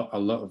course, a lot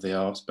of the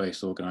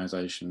arts-based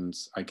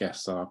organisations, I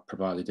guess, are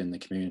provided in the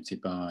community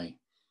by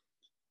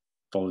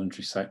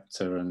voluntary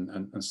sector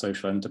and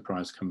social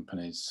enterprise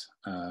companies,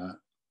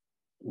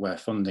 where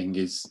funding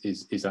is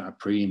at a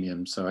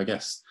premium. So I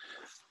guess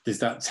there's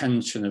that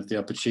tension of the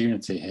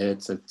opportunity here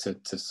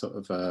to sort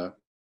of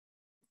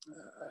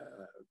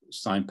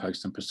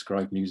signpost and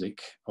prescribe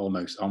music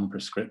almost on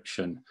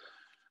prescription,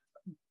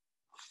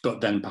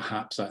 but then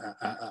perhaps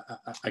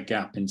a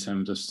gap in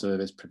terms of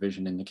service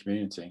provision in the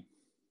community.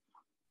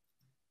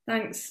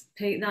 Thanks,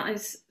 Pete. That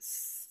is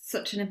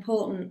such an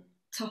important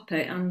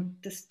topic, and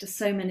there's just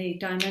so many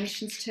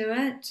dimensions to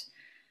it.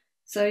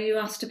 So you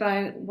asked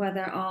about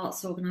whether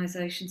arts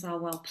organisations are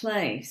well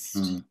placed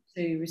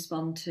to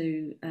respond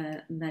to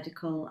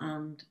medical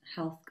and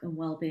health and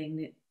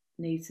wellbeing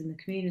needs in the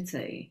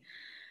community.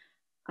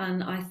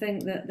 And I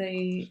think that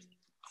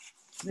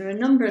there are a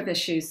number of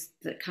issues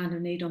that kind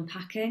of need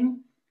unpacking.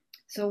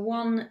 So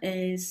one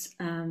is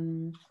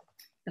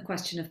a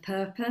question of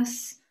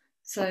purpose.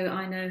 So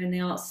I know in the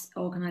arts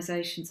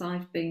organisations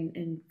I've been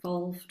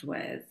involved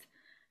with,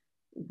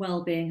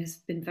 wellbeing has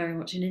been very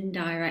much an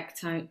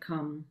indirect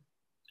outcome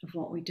of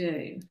what we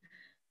do,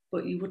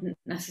 but you wouldn't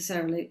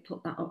necessarily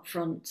put that up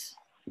front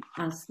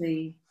as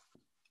the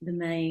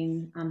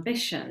main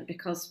ambition,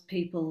 because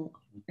people,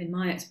 in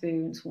my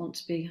experience, want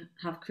to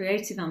have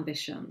creative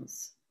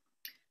ambitions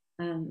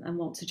and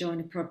want to join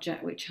a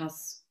project which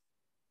has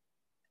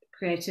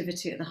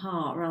creativity at the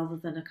heart rather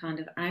than a kind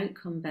of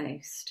outcome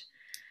based.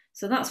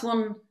 So that's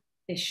one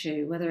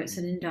issue, whether it's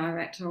an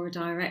indirect or a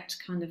direct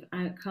kind of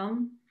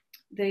outcome.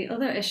 The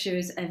other issue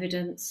is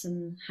evidence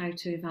and how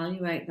to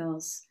evaluate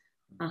those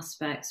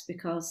aspects,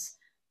 because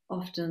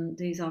often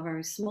these are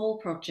very small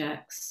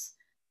projects.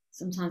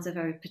 Sometimes they're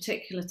very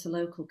particular to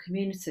local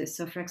communities.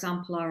 So, for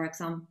example,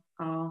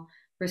 our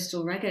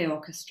Bristol Reggae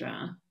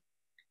Orchestra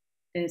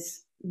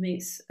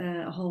meets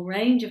a whole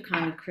range of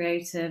kind of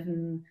creative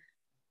and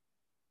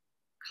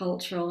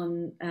cultural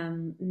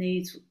and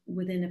needs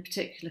within a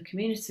particular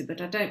community,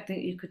 but I don't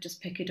think you could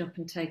just pick it up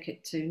and take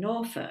it to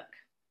Norfolk.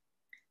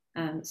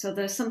 So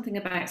there's something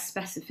about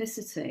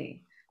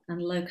specificity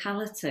and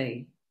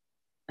locality,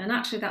 and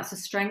actually that's a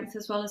strength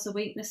as well as a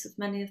weakness of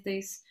many of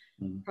these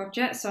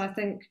projects. So I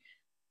think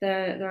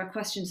there are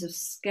questions of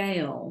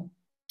scale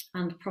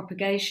and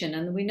propagation,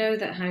 and we know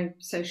that how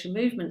social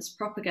movements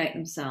propagate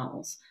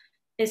themselves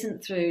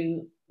isn't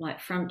through like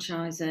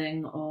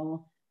franchising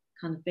or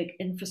kind of big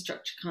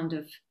infrastructure kind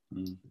of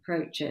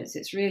approaches.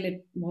 It's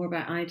really more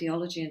about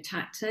ideology and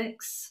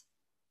tactics.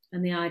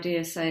 And the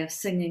idea, say, of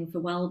singing for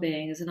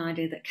well-being is an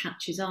idea that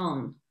catches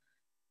on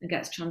and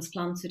gets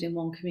transplanted in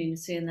one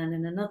community and then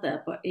in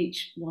another, but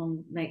each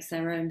one makes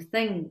their own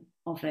thing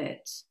of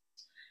it.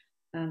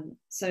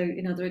 So,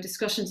 you know, there are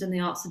discussions in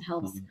the arts and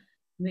health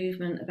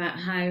movement about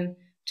how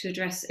to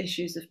address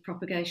issues of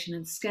propagation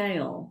and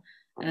scale,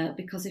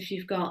 because if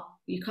you can't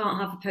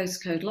have a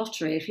postcode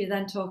lottery. If you're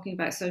then talking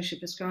about social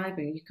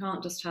prescribing, you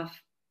can't just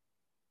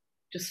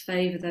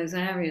favour those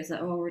areas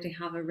that already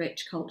have a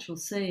rich cultural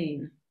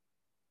scene.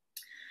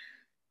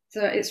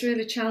 So it's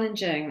really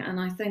challenging, and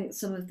I think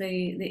some of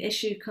the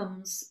issue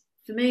comes,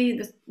 for me,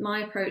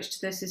 my approach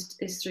to this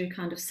is through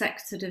kind of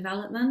sector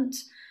development.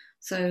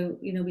 So,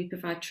 you know, we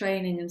provide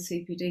training and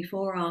CPD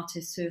for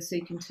artists who are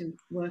seeking to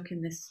work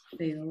in this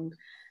field,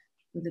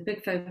 with a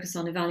big focus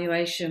on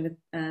evaluation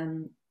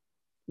with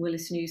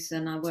Willis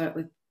Newson. I work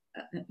with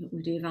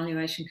we do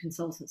evaluation,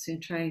 consultancy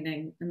and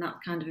training, and that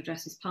kind of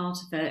addresses part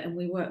of it. And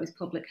we work with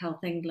Public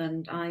Health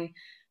England. I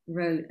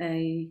wrote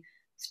a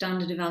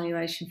standard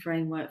evaluation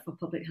framework for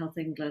Public Health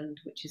England,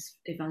 which is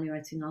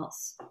evaluating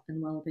arts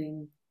and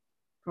wellbeing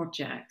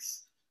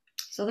projects.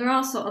 So there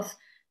are sort of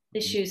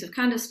issues of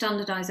kind of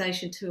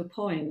standardisation to a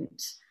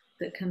point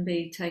that can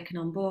be taken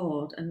on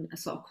board, and a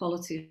sort of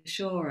quality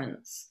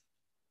assurance.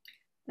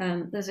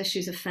 There's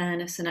issues of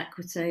fairness and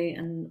equity,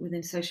 and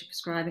within social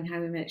prescribing, how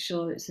we make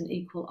sure it's an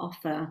equal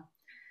offer.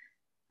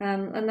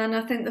 And then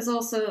I think there's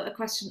also a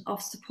question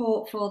of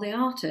support for the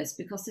artist,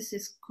 because this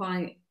is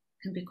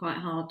can be quite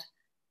hard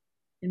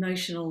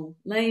emotional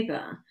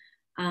labour.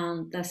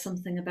 And there's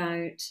something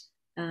about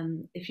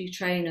if you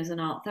train as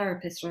an art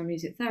therapist or a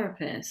music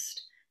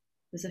therapist,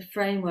 there's a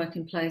framework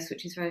in place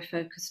which is very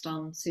focused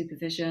on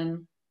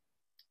supervision,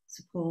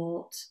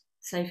 support,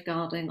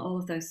 safeguarding, all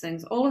of those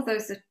things. All of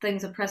those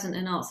things are present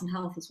in arts and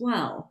health as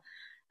well.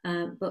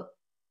 But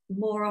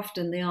more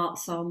often the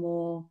arts are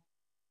more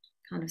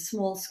kind of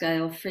small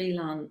scale,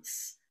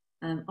 freelance,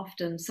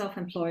 often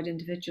self-employed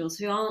individuals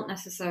who aren't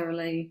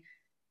necessarily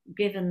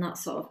given that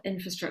sort of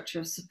infrastructure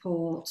of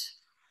support,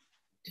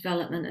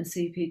 development and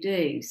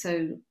CPD.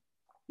 So,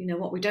 you know,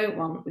 what we don't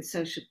want with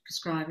social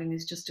prescribing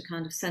is just to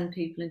kind of send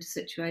people into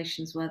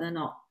situations where they're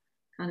not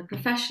kind of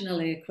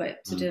professionally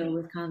equipped to deal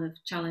with kind of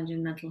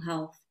challenging mental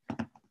health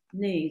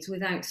needs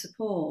without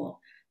support.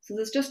 So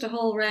there's just a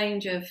whole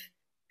range of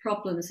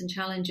problems and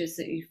challenges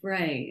that you've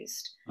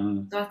raised.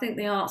 So I think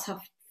the arts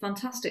have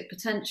fantastic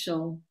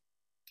potential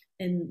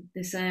in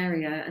this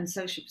area, and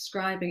social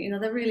prescribing, you know,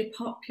 they're really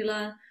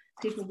popular.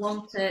 People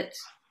want it.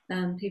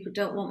 People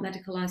don't want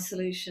medicalised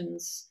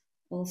solutions.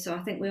 Also,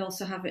 I think we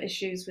also have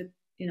issues with,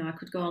 you know, I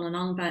could go on and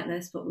on about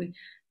this, but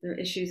there are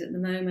issues at the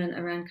moment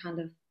around kind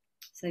of,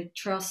 say,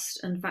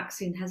 trust and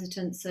vaccine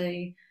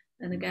hesitancy.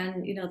 And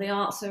again, you know, the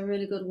arts are a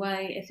really good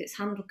way, if it's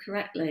handled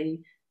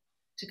correctly,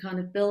 to kind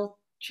of build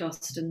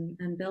trust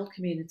and build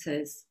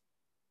communities.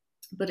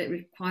 But it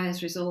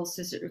requires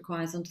resources, it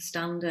requires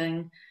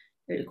understanding,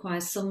 it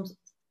requires some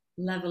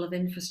level of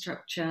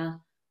infrastructure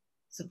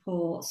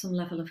support, some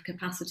level of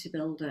capacity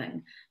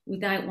building,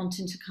 without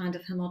wanting to kind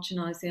of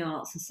homogenise the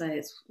arts and say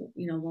it's,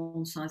 you know,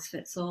 one size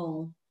fits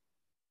all.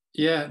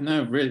 Yeah,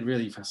 no, really,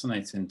 really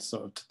fascinating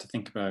sort of to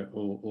think about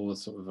all the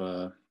sort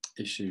of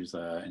issues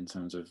there in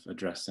terms of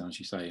addressing, as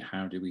you say,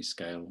 how do we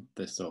scale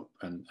this up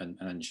and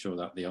ensure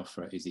that the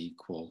offer is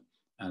equal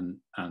and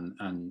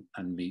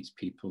meets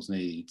people's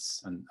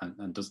needs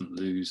and doesn't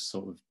lose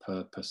sort of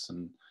purpose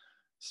and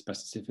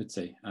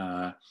specificity.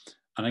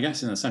 And I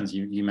guess in a sense,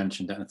 you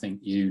mentioned it, and I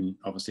think you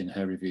obviously in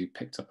her review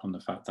picked up on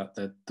the fact that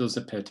there does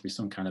appear to be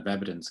some kind of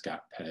evidence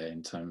gap here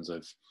in terms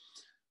of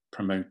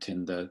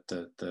promoting the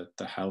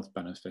health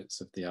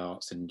benefits of the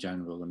arts in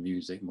general and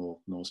music more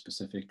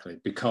specifically,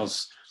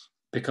 because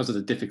of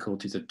the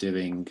difficulties of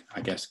doing,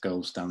 I guess,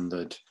 gold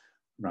standard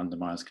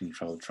randomized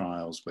controlled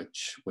trials,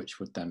 which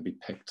would then be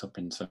picked up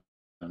in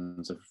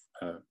terms of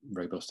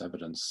robust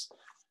evidence,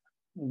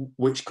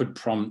 which could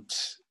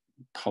prompt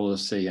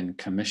policy and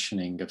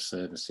commissioning of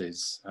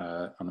services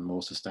on a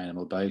more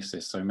sustainable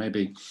basis. So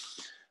maybe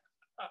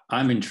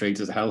I'm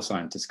intrigued as a health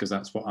scientist, because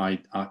that's what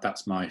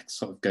that's my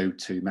sort of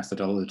go-to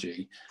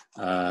methodology.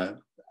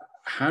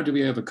 How do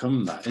we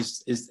overcome that?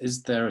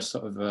 Is there a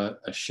sort of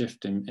a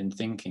shift in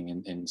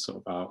thinking in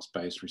sort of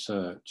arts-based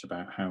research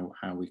about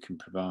how we can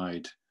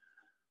provide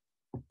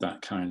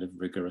that kind of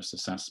rigorous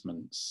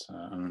assessments?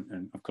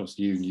 And of course,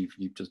 you've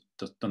just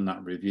done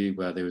that review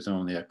where there was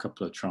only a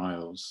couple of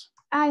trials.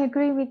 I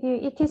agree with you.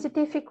 It is a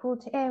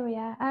difficult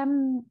area.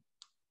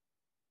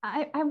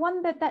 I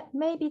wonder that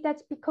maybe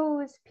that's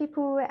because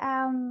people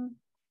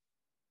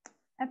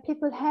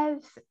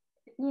have,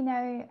 you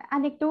know,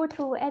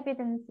 anecdotal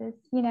evidences,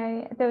 you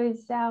know,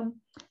 those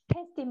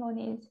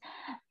testimonies.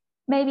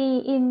 Maybe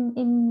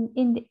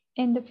in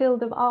the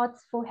field of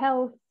arts for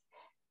health,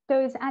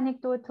 those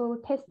anecdotal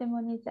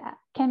testimonies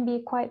can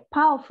be quite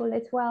powerful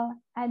as well.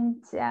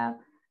 And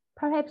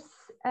perhaps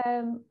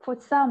for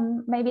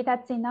some, maybe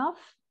that's enough.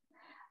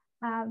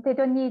 They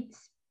don't need,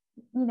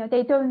 you know,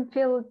 they don't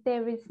feel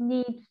there is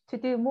need to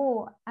do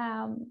more.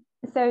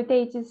 So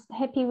they're just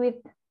happy with,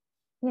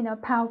 you know,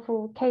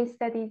 powerful case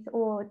studies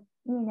or,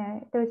 you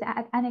know, those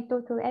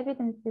anecdotal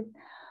evidences.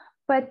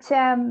 But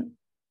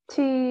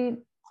to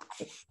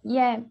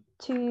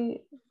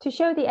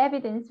show the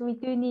evidence, we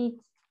do need,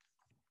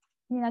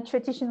 you know,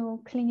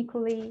 traditional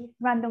clinically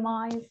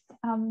randomized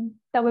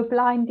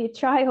double-blinded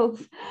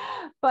trials.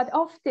 But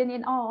often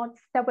in arts,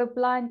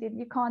 double-blinded,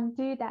 you can't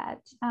do that.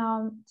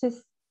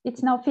 Just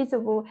it's not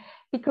feasible,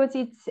 because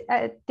it's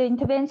the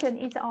intervention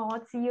is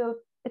arts. You're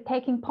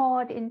taking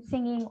part in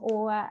singing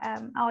or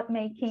art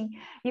making.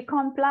 You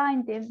can't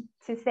blind them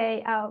to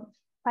say, oh,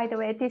 by the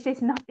way, this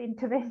is not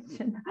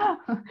intervention,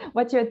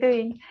 what you're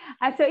doing.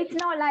 So it's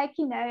not like,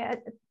 you know,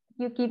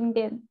 you're giving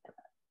them,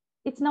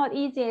 it's not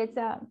easy as,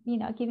 you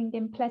know, giving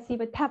them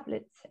placebo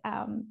tablets.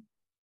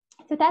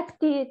 So that's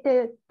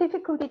the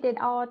difficulty that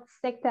art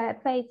sector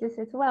faces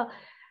as well.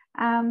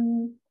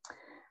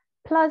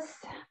 Plus,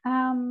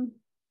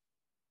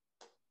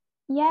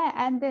 Yeah,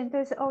 and then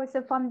there's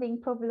also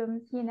funding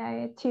problems. You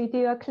know, to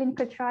do a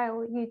clinical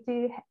trial, you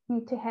do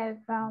need to have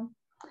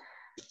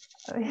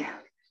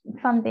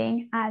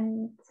funding,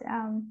 and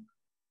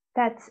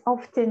that's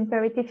often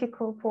very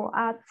difficult for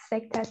arts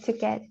sector to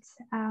get.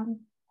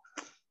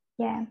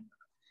 Yeah.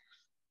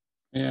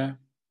 Yeah,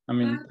 I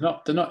mean,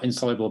 they're not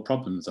insoluble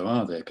problems, though,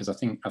 are they? Because I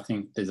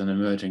think there's an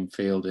emerging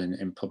field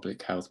in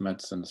public health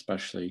medicine,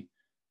 especially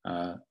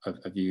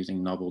of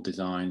using novel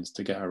designs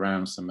to get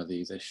around some of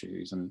these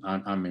issues. And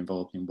I'm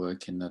involved in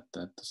work in the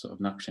sort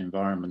of natural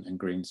environment and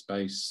green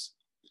space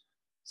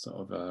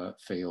sort of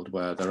field,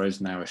 where there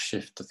is now a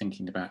shift to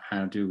thinking about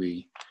how do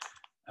we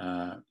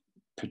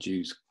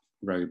produce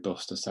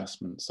robust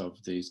assessments of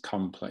these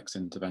complex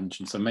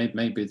interventions. So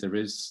maybe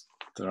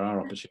there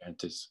are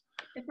opportunities.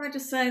 If I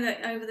just say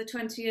that over the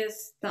 20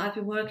 years that I've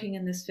been working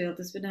in this field,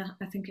 there's been,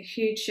 I think, a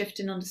huge shift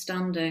in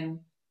understanding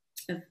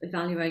of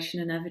evaluation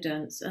and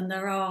evidence, and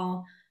there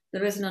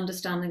is an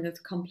understanding of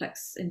the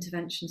complex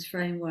interventions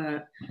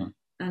framework,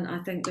 and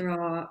I think there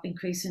are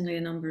increasingly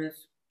a number of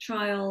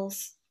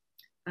trials.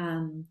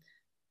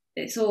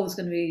 It's always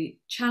going to be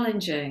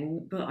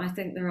challenging, but I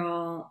think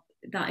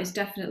that is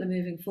definitely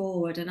moving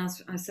forward. And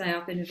as I say,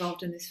 I've been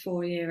involved in this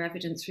 4-year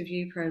evidence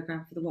review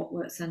programme for the What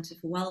Works Centre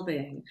for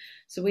Wellbeing.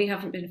 So we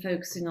haven't been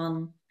focusing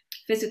on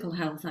physical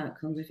health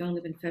outcomes, we've only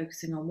been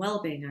focusing on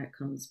wellbeing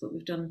outcomes, but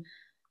we've done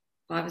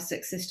 5 or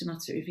 6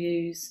 systematic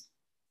reviews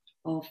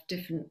of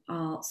different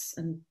arts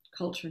and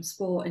culture and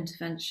sport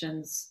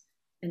interventions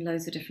in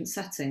loads of different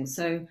settings.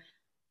 So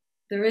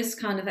there is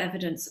kind of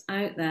evidence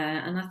out there.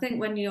 And I think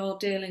when you're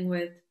dealing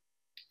with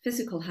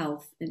physical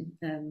health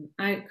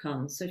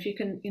outcomes, so if you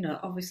can,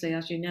 obviously,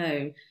 as you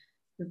know,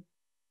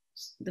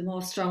 the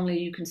more strongly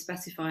you can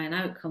specify an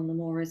outcome, the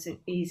more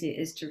easy it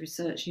is to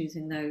research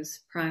using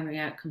those primary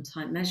outcome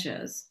type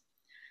measures.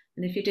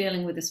 And if you're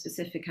dealing with a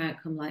specific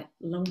outcome like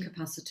lung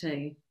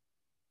capacity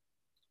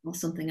or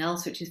something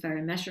else which is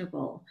very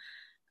measurable,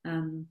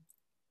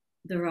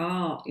 there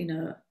are,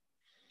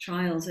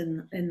 trials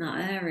in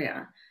that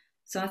area.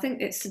 So I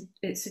think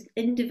it's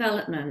in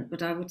development,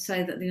 but I would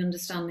say that the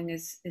understanding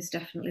is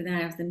definitely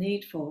there of the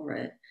need for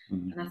it.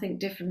 And I think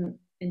different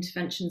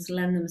interventions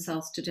lend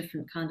themselves to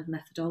different kind of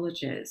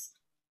methodologies.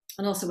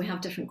 And also we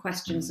have different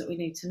questions that we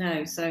need to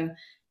know. So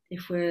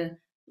if we're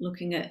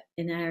looking at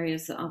in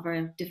areas that are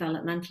very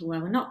developmental,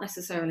 where we're not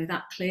necessarily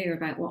that clear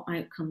about what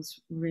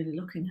outcomes we're really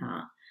looking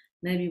at,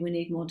 maybe we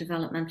need more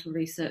developmental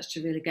research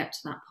to really get to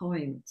that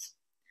point.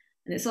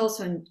 And it's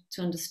also important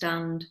to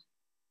understand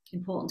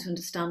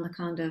the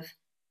kind of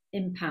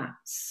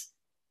impacts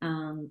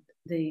and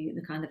the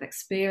kind of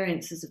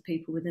experiences of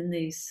people within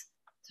these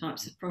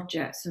types of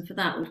projects. And for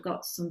that, we've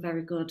got some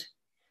very good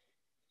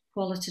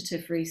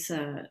qualitative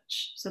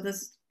research. So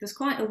there's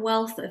quite a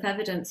wealth of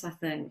evidence, I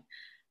think.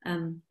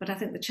 But I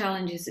think the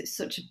challenge is it's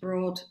such a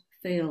broad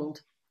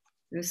field.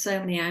 There are so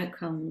many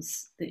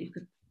outcomes that you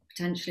could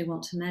potentially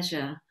want to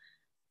measure,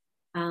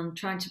 and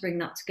trying to bring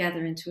that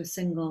together into a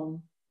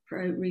single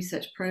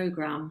research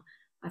program,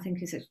 I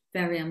think, is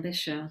very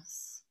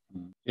ambitious.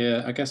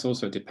 Yeah, I guess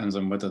also it depends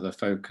on whether the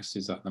focus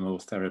is at the more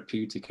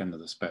therapeutic end of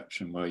the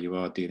spectrum, where you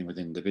are dealing with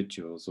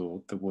individuals,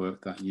 or the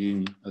work that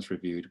Yoon has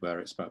reviewed, where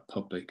it's about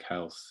public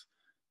health,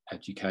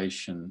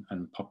 education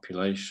and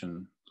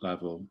population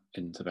level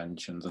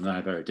interventions, and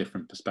they're very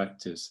different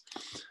perspectives.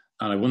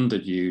 And I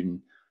wondered, Yoon,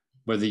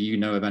 whether you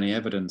know of any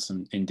evidence,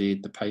 and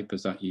indeed the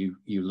papers that you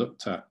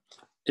looked at,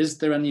 is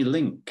there any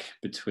link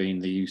between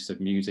the use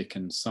of music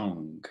and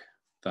song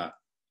that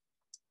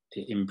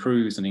it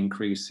improves and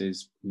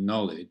increases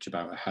knowledge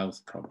about a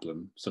health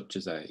problem such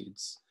as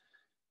AIDS?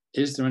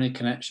 Is there any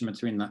connection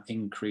between that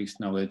increased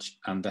knowledge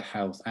and the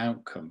health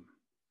outcome?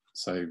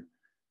 So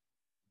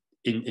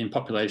in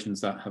populations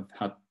that have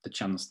had the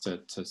chance to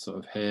sort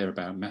of hear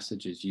about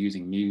messages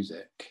using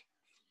music,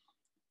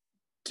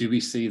 do we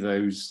see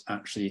those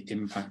actually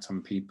impact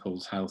on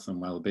people's health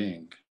and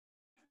well-being?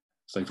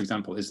 So, for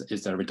example, is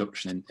there a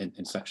reduction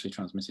in sexually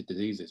transmitted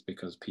diseases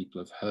because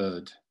people have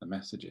heard the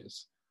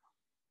messages?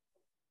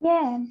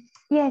 Yeah,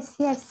 yes.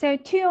 So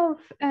two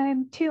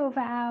of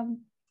our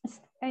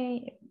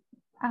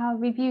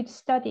reviewed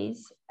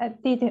studies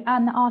did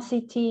an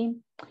RCT,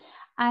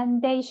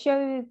 and they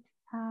showed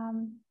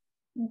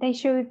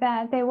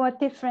that there were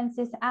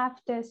differences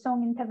after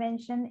song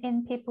intervention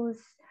in people's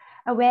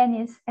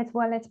awareness as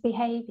well as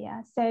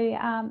behavior. So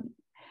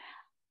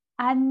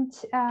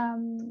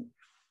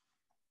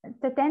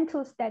the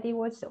dental study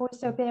was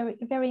also very,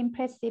 very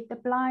impressive. The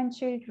blind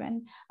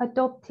children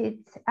adopted,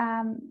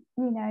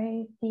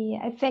 the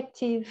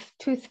effective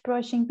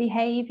toothbrushing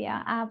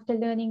behavior after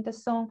learning the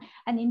song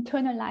and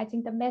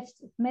internalizing the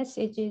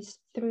messages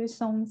through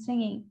song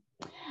singing.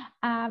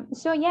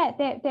 So yeah,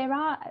 there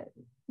are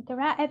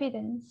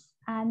evidence,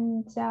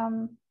 and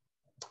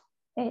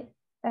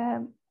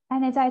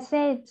as I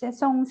said,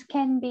 songs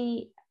can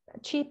be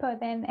cheaper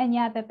than any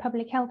other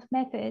public health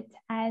method,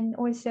 and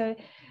also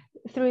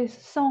through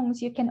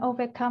songs you can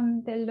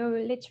overcome the low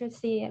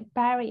literacy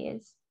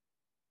barriers.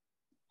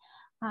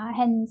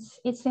 Hence,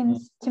 it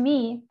seems to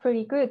me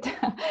pretty good.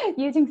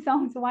 Using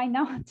songs, why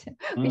not?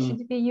 We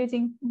should be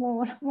using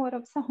more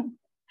of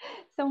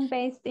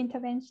song-based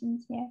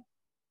interventions. Yeah.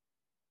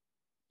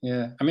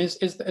 Yeah, I mean,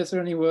 is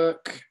there any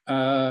work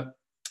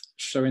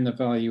showing the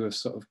value of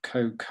sort of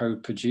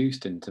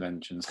co-produced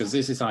interventions? Because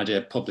there's this idea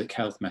of public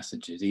health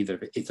messages, either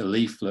it's a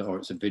leaflet or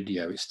it's a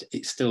video,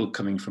 it's still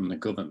coming from the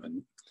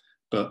government.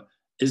 But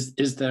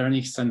is there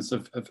any sense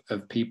of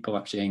people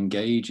actually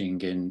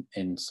engaging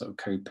in sort of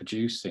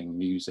co-producing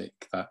music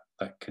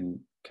that can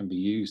be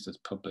used as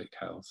public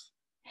health?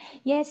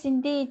 Yes,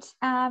 indeed.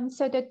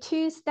 So the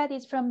two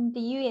studies from the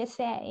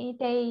USA,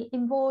 they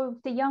involved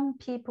the young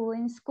people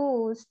in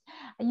schools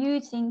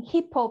using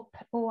hip hop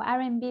or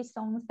R&B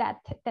songs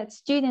that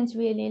students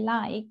really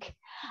like.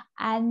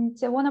 And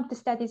one of the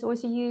studies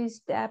also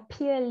used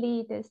peer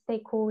leaders, they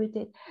called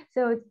it.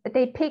 So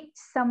they picked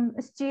some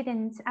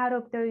students out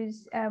of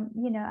those,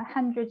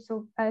 hundreds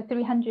of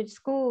 300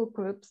 school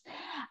groups,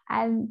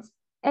 and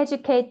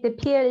educate the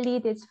peer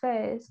leaders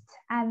first,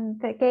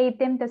 and gave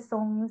them the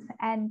songs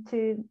and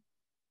to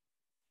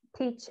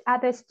teach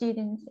other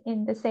students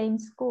in the same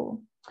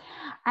school.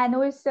 And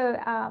also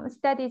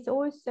studies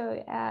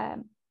also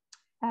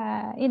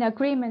in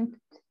agreement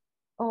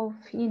of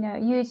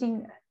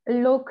using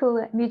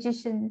local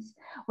musicians.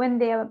 When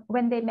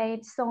they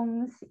made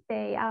songs,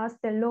 they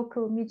asked the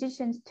local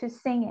musicians to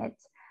sing it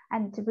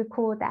and to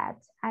record that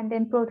and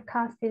then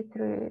broadcast it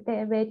through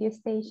their radio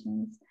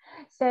stations.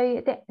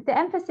 So the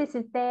emphasis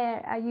is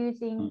there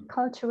using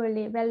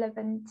culturally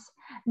relevant,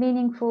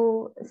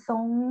 meaningful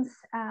songs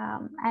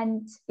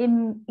and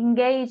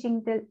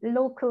engaging the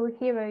local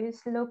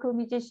heroes, local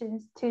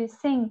musicians to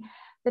sing.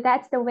 So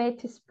that's the way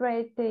to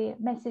spread the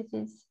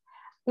messages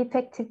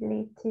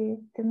effectively to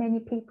many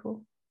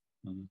people.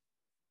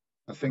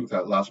 I think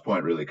that last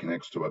point really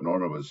connects to what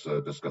Norma was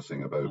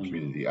discussing about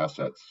community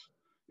assets,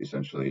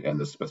 essentially, and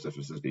the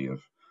specificity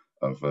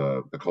of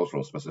the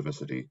cultural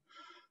specificity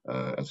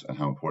and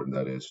how important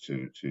that is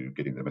to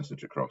getting the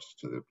message across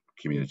to the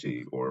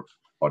community or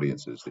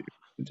audiences that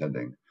you're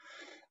intending.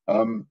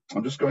 I'm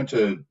just going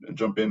to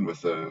jump in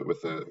with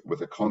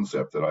a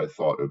concept that I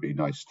thought it would be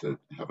nice to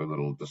have a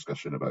little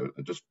discussion about.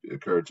 It just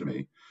occurred to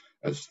me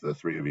as the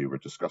three of you were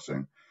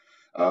discussing.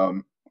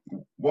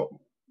 What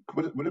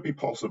would it be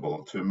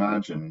possible to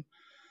imagine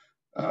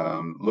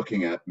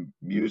looking at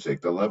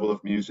music, the level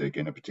of music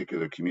in a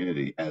particular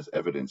community, as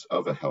evidence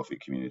of a healthy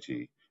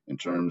community, in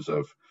terms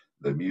of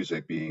the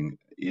music being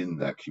in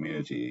that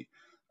community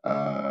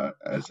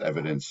as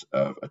evidence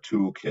of a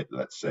toolkit,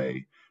 let's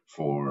say,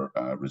 for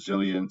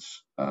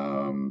resilience,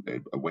 a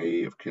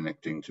way of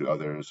connecting to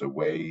others, a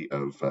way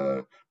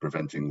of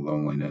preventing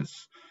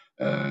loneliness.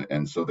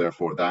 And so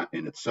therefore that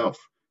in itself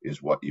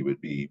is what you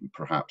would be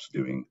perhaps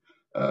doing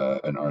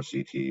an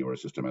RCT or a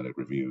systematic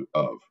review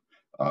of.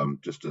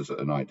 Just as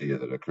an idea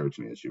that occurred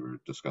to me as you were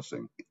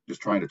discussing,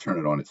 just trying to turn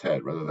it on its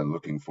head rather than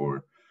looking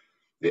for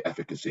the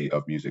efficacy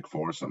of music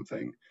for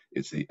something.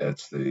 It's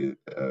the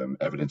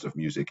evidence of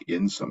music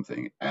in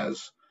something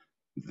as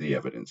the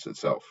evidence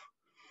itself.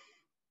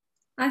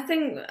 I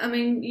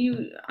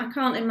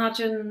can't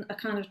imagine a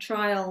kind of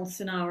trial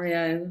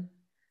scenario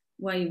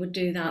where you would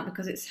do that,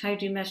 because it's how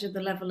do you measure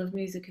the level of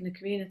music in a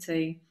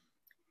community?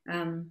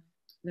 There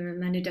are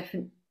many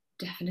different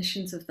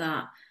definitions of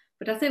that.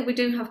 But I think we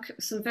do have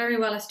some very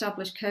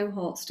well-established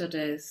cohort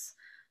studies,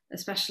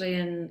 especially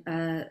in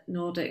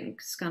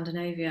Nordic,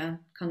 Scandinavia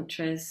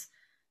countries,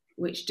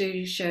 which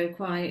do show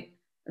quite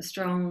a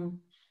strong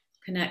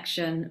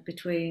connection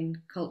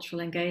between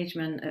cultural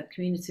engagement at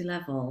community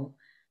level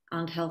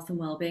and health and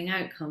well-being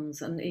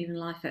outcomes and even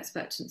life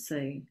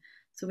expectancy.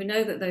 So we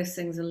know that those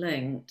things are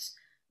linked.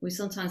 We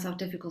sometimes have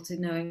difficulty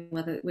knowing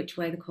which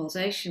way the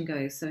causation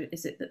goes. So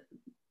is it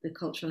the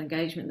cultural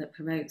engagement that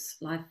promotes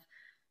life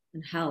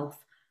and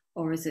health,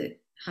 or is it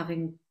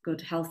having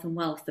good health and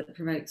wealth that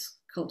promotes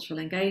cultural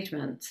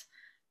engagement?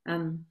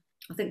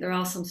 I think there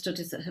are some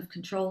studies that have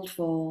controlled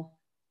for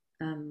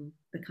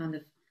the kind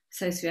of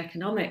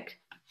socioeconomic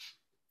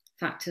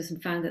factors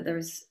and found that there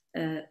is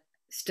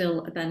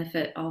still a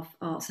benefit of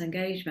arts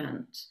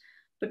engagement.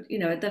 But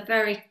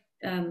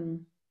they're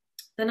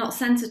not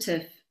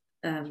sensitive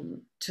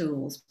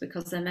tools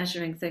because they're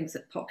measuring things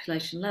at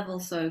population level.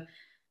 So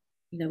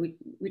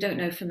we don't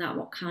know from that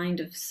what kind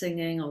of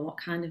singing or what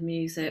kind of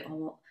music or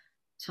what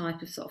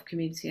type of sort of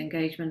community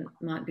engagement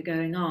might be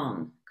going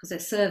on, because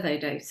it's survey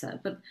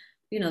data. But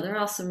there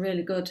are some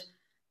really good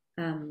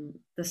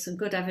there's some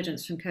good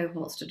evidence from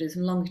cohort studies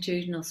and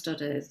longitudinal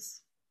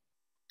studies,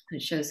 and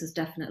it shows there's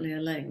definitely a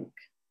link.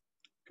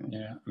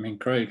 Yeah, I mean,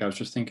 Craig, I was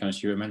just thinking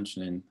as you were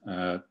mentioning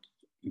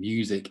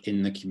music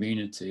in the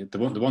community, the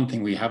one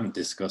thing we haven't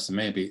discussed, and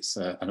maybe it's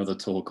another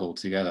talk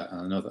altogether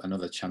and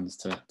another chance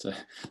to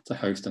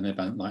host an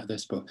event like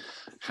this, but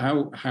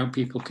how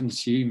people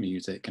consume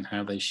music and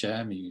how they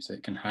share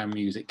music and how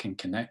music can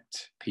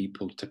connect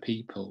people to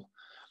people.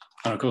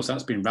 And of course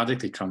that's been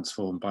radically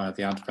transformed by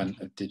the advent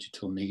of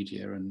digital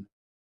media and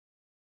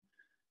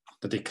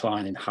the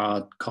decline in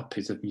hard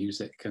copies of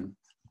music and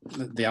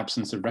the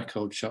absence of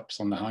record shops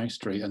on the high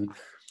street. And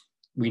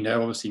we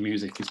know obviously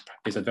music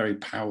is a very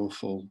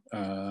powerful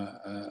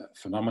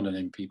phenomenon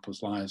in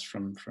people's lives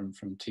from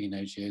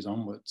teenage years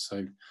onwards.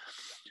 So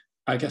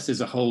I guess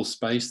there's a whole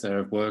space there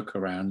of work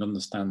around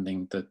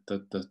understanding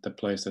the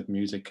place of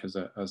music as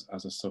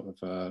a sort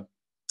of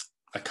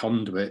a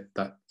conduit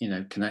that, you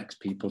know, connects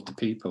people to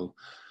people.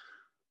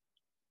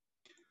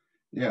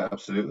 Yeah,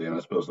 absolutely. And I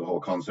suppose the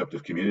whole concept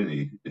of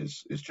community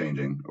is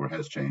changing, or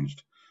has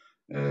changed.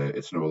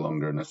 It's no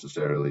longer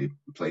necessarily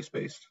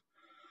place-based.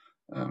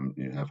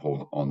 You have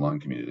whole online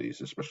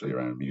communities, especially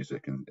around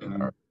music and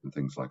art and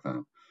things like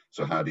that.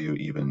 So how do you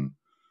even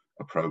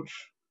approach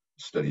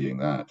studying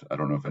that? I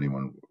don't know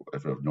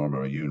if Norma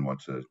or Yoon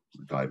want to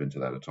dive into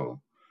that at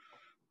all.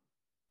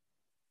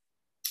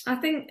 I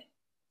think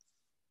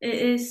it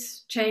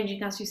is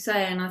changing, as you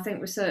say, and I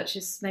think research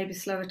is maybe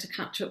slower to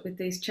catch up with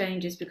these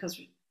changes because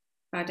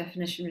by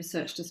definition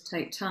research does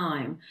take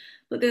time.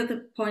 But the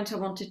other point I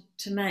wanted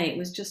to make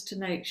was just to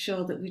make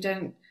sure that we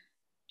don't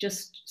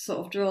just sort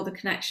of draw the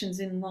connections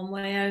in one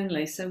way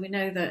only. So we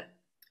know that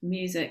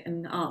music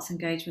and arts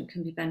engagement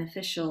can be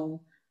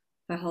beneficial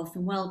for health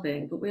and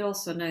well-being, but we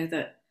also know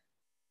that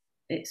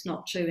it's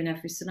not true in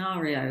every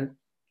scenario,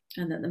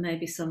 and that there may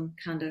be some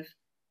kind of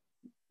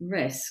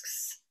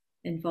risks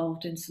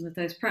involved in some of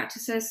those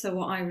practices. So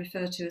what I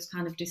refer to as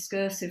kind of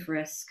discursive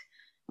risk,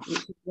 which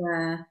is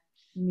where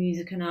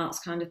music and arts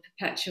kind of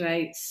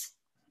perpetuates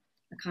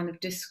a kind of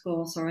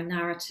discourse or a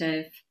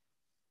narrative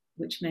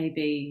which may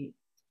be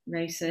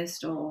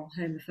racist or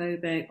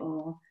homophobic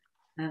or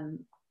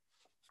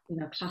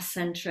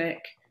class-centric.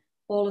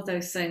 All of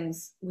those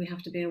things we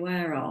have to be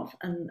aware of.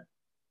 And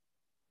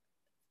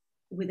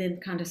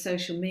within kind of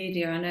social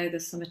media, I know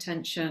there's some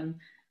attention,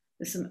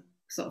 there's some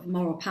sort of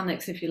moral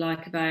panics, if you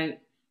like, about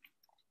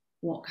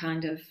what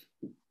kind of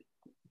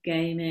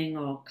gaming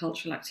or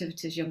cultural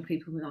activities young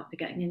people might be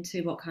getting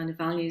into, what kind of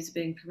values are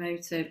being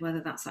promoted,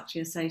 whether that's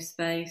actually a safe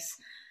space.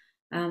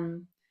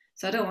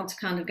 So I don't want to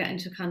kind of get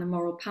into a kind of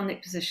moral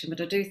panic position, but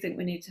I do think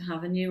we need to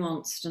have a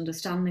nuanced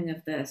understanding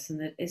of this,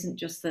 and it isn't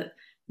just that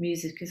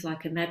music is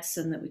like a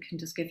medicine that we can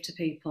just give to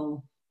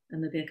people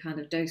and there'll be a kind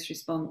of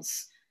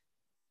dose-response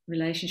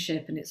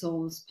relationship and it's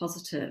always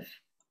positive.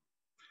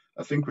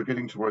 I think we're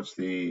getting towards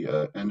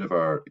the end of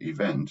our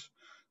event.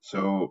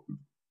 So,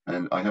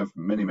 and I have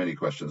many, many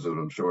questions that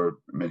I'm sure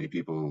many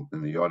people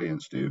in the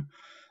audience do.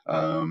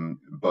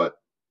 But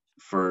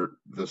for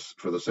the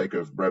sake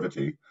of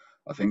brevity,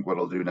 I think what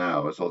I'll do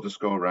now is I'll just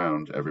go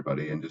around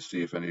everybody and just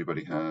see if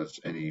anybody has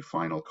any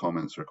final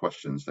comments or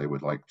questions they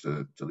would like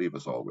to leave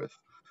us all with.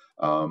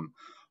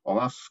 I'll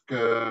ask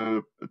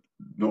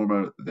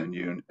Norma, then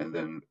Yoon, and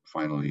then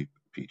finally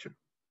Peter.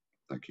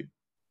 Thank you.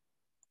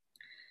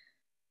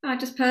 I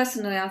just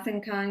personally, I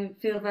think I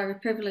feel very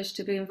privileged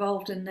to be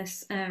involved in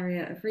this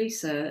area of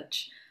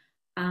research,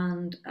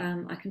 and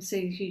I can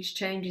see huge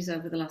changes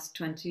over the last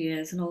 20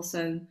 years and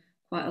also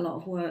quite a lot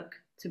of work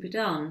to be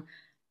done.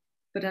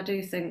 But I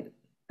do think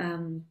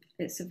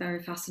it's a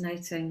very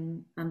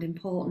fascinating and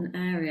important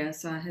area,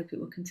 so I hope it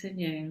will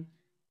continue.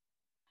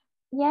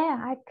 Yeah,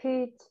 I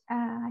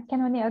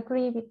can only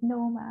agree with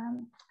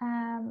Norma.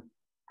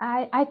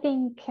 I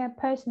think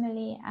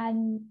personally,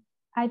 and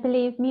I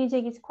believe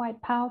music is quite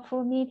a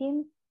powerful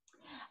medium,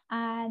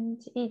 and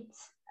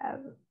it's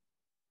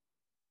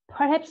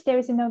perhaps there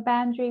is no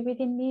boundary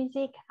within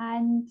music,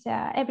 and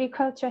every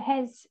culture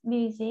has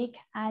music,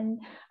 and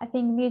I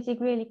think music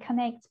really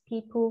connects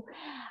people,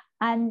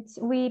 and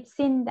we've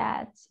seen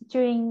that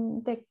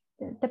during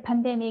the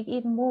pandemic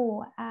even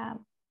more.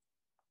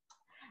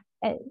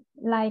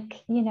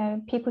 Like, you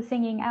know, people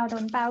singing out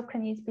on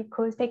balconies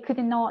because they could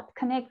not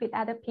connect with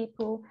other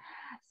people.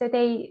 So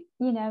they,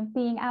 you know,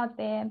 being out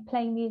there and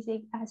playing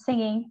music,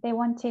 singing, they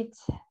wanted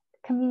to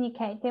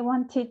communicate, they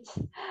wanted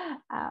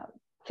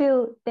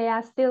feel they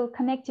are still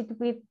connected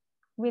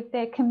with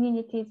their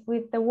communities,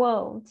 with the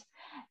world.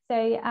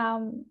 So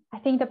I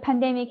think the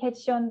pandemic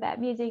has shown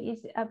that music is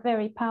a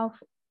very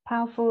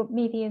powerful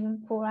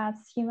medium for us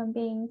human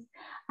beings,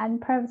 and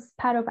perhaps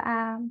part of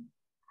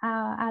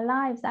our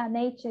lives, our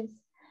natures.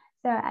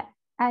 So,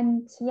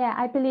 and yeah,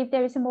 I believe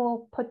there is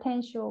more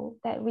potential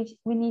that we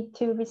need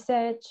to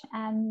research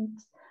and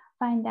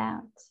find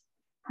out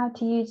how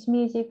to use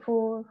music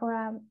for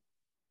our,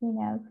 you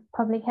know,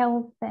 public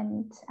health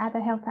and other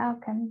health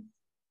outcomes.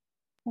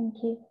 Thank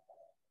you.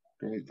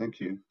 Great, thank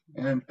you.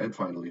 And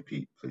finally,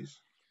 Pete,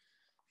 please.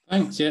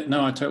 Thanks. Yeah,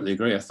 no, I totally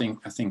agree. I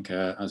think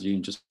as you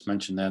just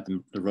mentioned there,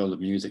 the role of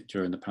music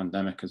during the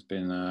pandemic has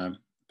been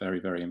very,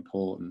 very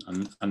important.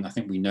 And I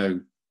think we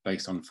know,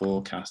 based on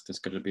forecast, there's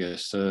going to be a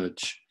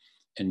surge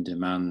in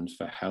demand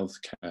for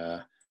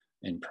healthcare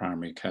in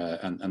primary care,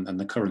 and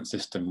the current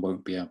system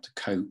won't be able to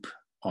cope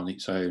on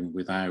its own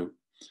without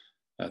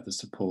the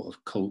support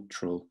of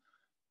cultural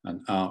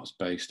and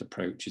arts-based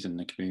approaches in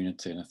the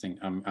community. And I think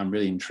I'm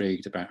really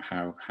intrigued about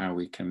how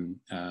we can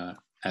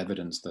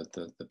evidence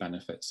the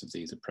benefits of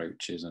these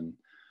approaches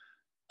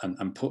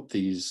and put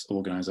these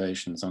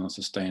organisations on a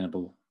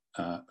sustainable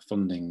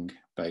funding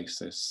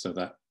basis, so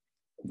that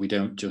we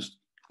don't just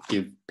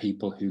give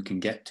people who can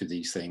get to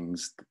these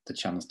things the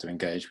chance to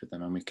engage with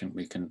them, and we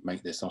can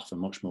make this offer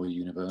much more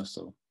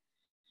universal.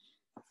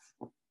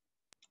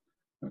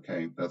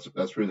 Okay,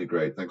 that's really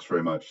great. Thanks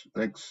very much.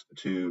 Thanks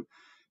to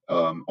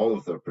all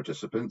of the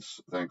participants.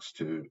 Thanks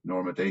to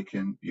Norma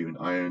Dakin, Ewan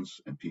Irons,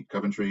 and Pete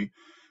Coventry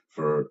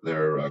for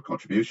their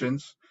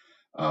contributions.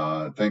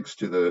 Thanks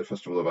to the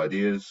Festival of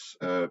Ideas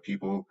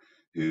people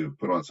who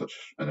put on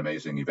such an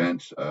amazing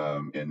event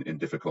in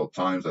difficult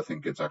times. I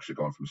think it's actually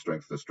gone from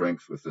strength to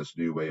strength with this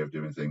new way of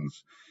doing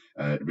things,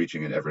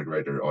 reaching an ever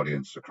greater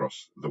audience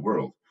across the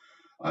world.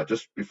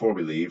 Just before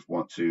we leave,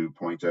 want to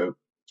point out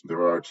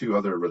there are 2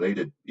 other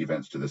related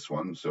events to this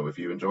one. So if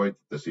you enjoyed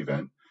this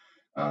event,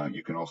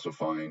 you can also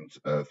find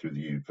through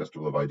the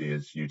Festival of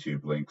Ideas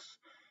YouTube links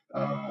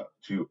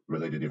 2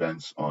 related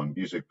events on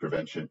music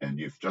prevention and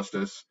youth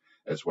justice,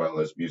 as well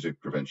as music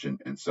prevention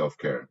and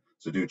self-care.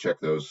 So do check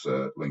those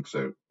links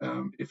out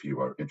if you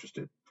are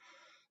interested.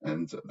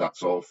 And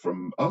that's all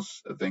from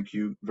us. Thank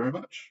you very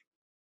much.